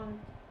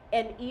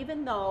 And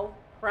even though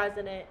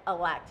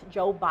President-elect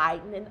Joe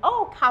Biden and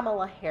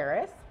Kamala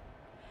Harris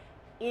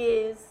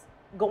is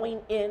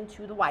going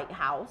into the White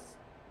House,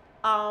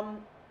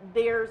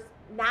 there's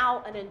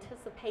now an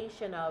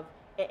anticipation of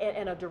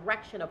and a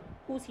direction of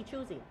who's he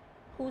choosing,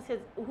 who's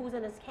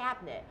in his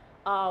cabinet,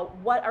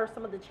 what are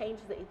some of the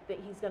changes that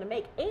he's going to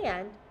make.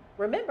 And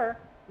remember,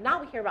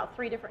 now we hear about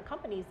 3 different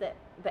companies that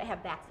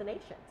have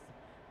vaccinations,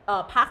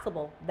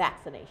 possible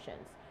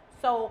vaccinations.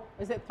 So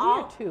is it 3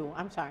 or 2?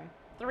 I'm sorry.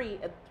 3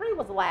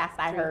 was the last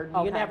I heard.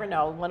 Okay. You never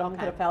know. One of them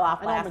could have fell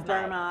off I last know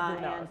Moderna night.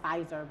 Who knows? and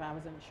Pfizer, but I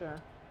wasn't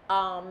sure.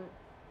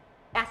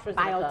 AstraZeneca.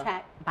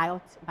 Biotech. I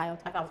thought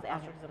it was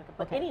AstraZeneca.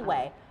 But Okay.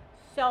 anyway,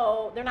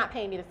 so they're not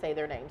paying me to say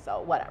their name,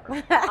 so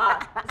whatever.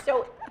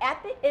 So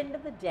at the end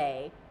of the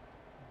day,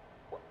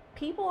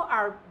 people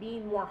are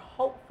being more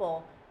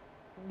hopeful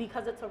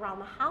because it's around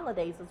the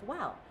holidays as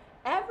well.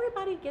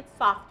 Everybody gets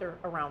softer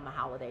around the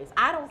holidays.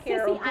 I don't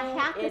care. Sissy, I who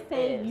have to it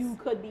say is. you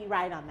could be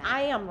right on that.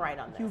 I am right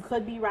on this. You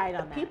could be right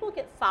on that. People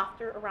get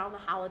softer around the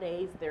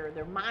holidays.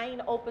 Their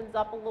mind opens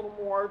up a little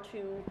more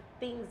to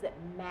things that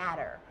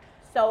matter.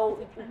 So,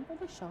 Is it time for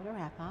the show to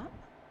wrap up?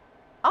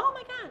 oh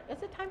my God,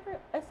 is it time for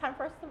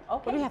us to? Okay,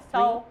 What do we have?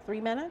 so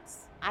 3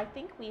 minutes? I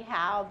think we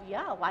have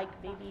like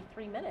maybe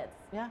 3 minutes.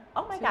 Yeah.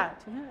 Oh my 2 God.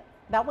 2 minutes.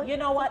 That was. You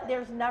know what?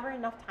 There's never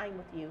enough time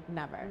with you.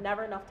 Never.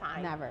 Never enough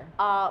time. Never.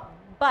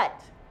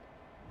 But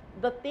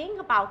the thing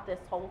about this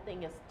whole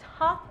thing is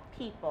tough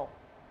people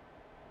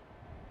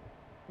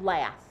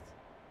last.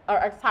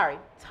 Or sorry,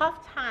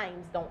 tough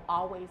times don't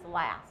always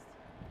last.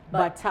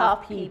 But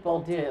tough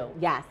people do.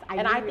 Yes.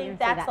 And I think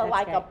that's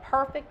a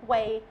perfect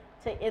way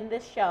to end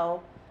this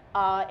show.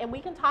 And we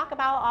can talk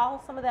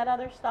about some of that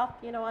other stuff,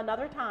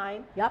 another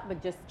time. Yep,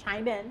 but just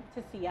chime in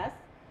to see us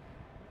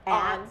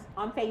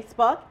on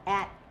Facebook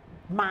at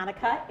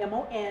Monica,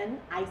 Monica, and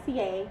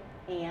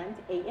Ann,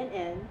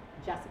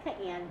 Jessica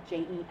Ann,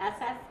 Jessica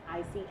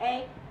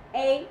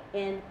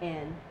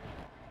Ann.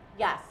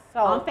 Yes. So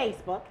On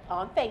Facebook.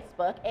 On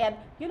Facebook. And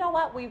you know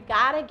what? We've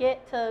got to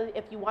get to,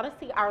 if you want to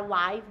see our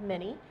live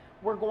mini,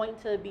 we're going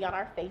to be on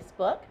our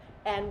Facebook.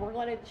 And we're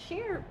going to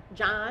share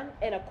John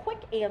in a quick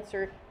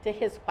answer to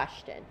his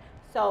question.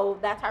 So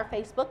that's our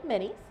Facebook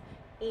minis.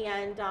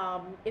 And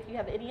if you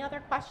have any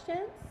other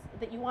questions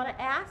that you want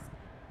to ask,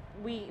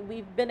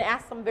 we've been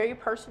asked some very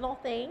personal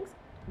things.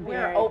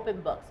 We're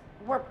open books.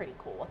 We're pretty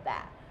cool with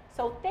that.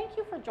 So thank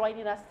you for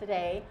joining us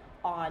today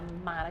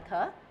on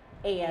Monica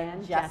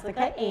and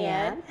Jessica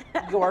Ann,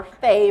 your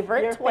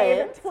favorite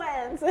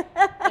twins.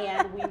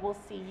 And we will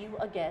see you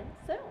again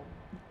soon.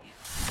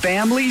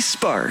 Family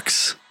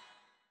Sparks.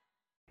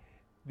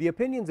 The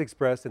opinions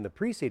expressed in the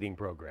preceding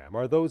program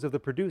are those of the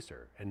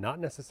producer and not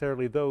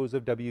necessarily those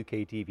of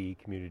WKTV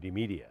Community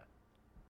Media.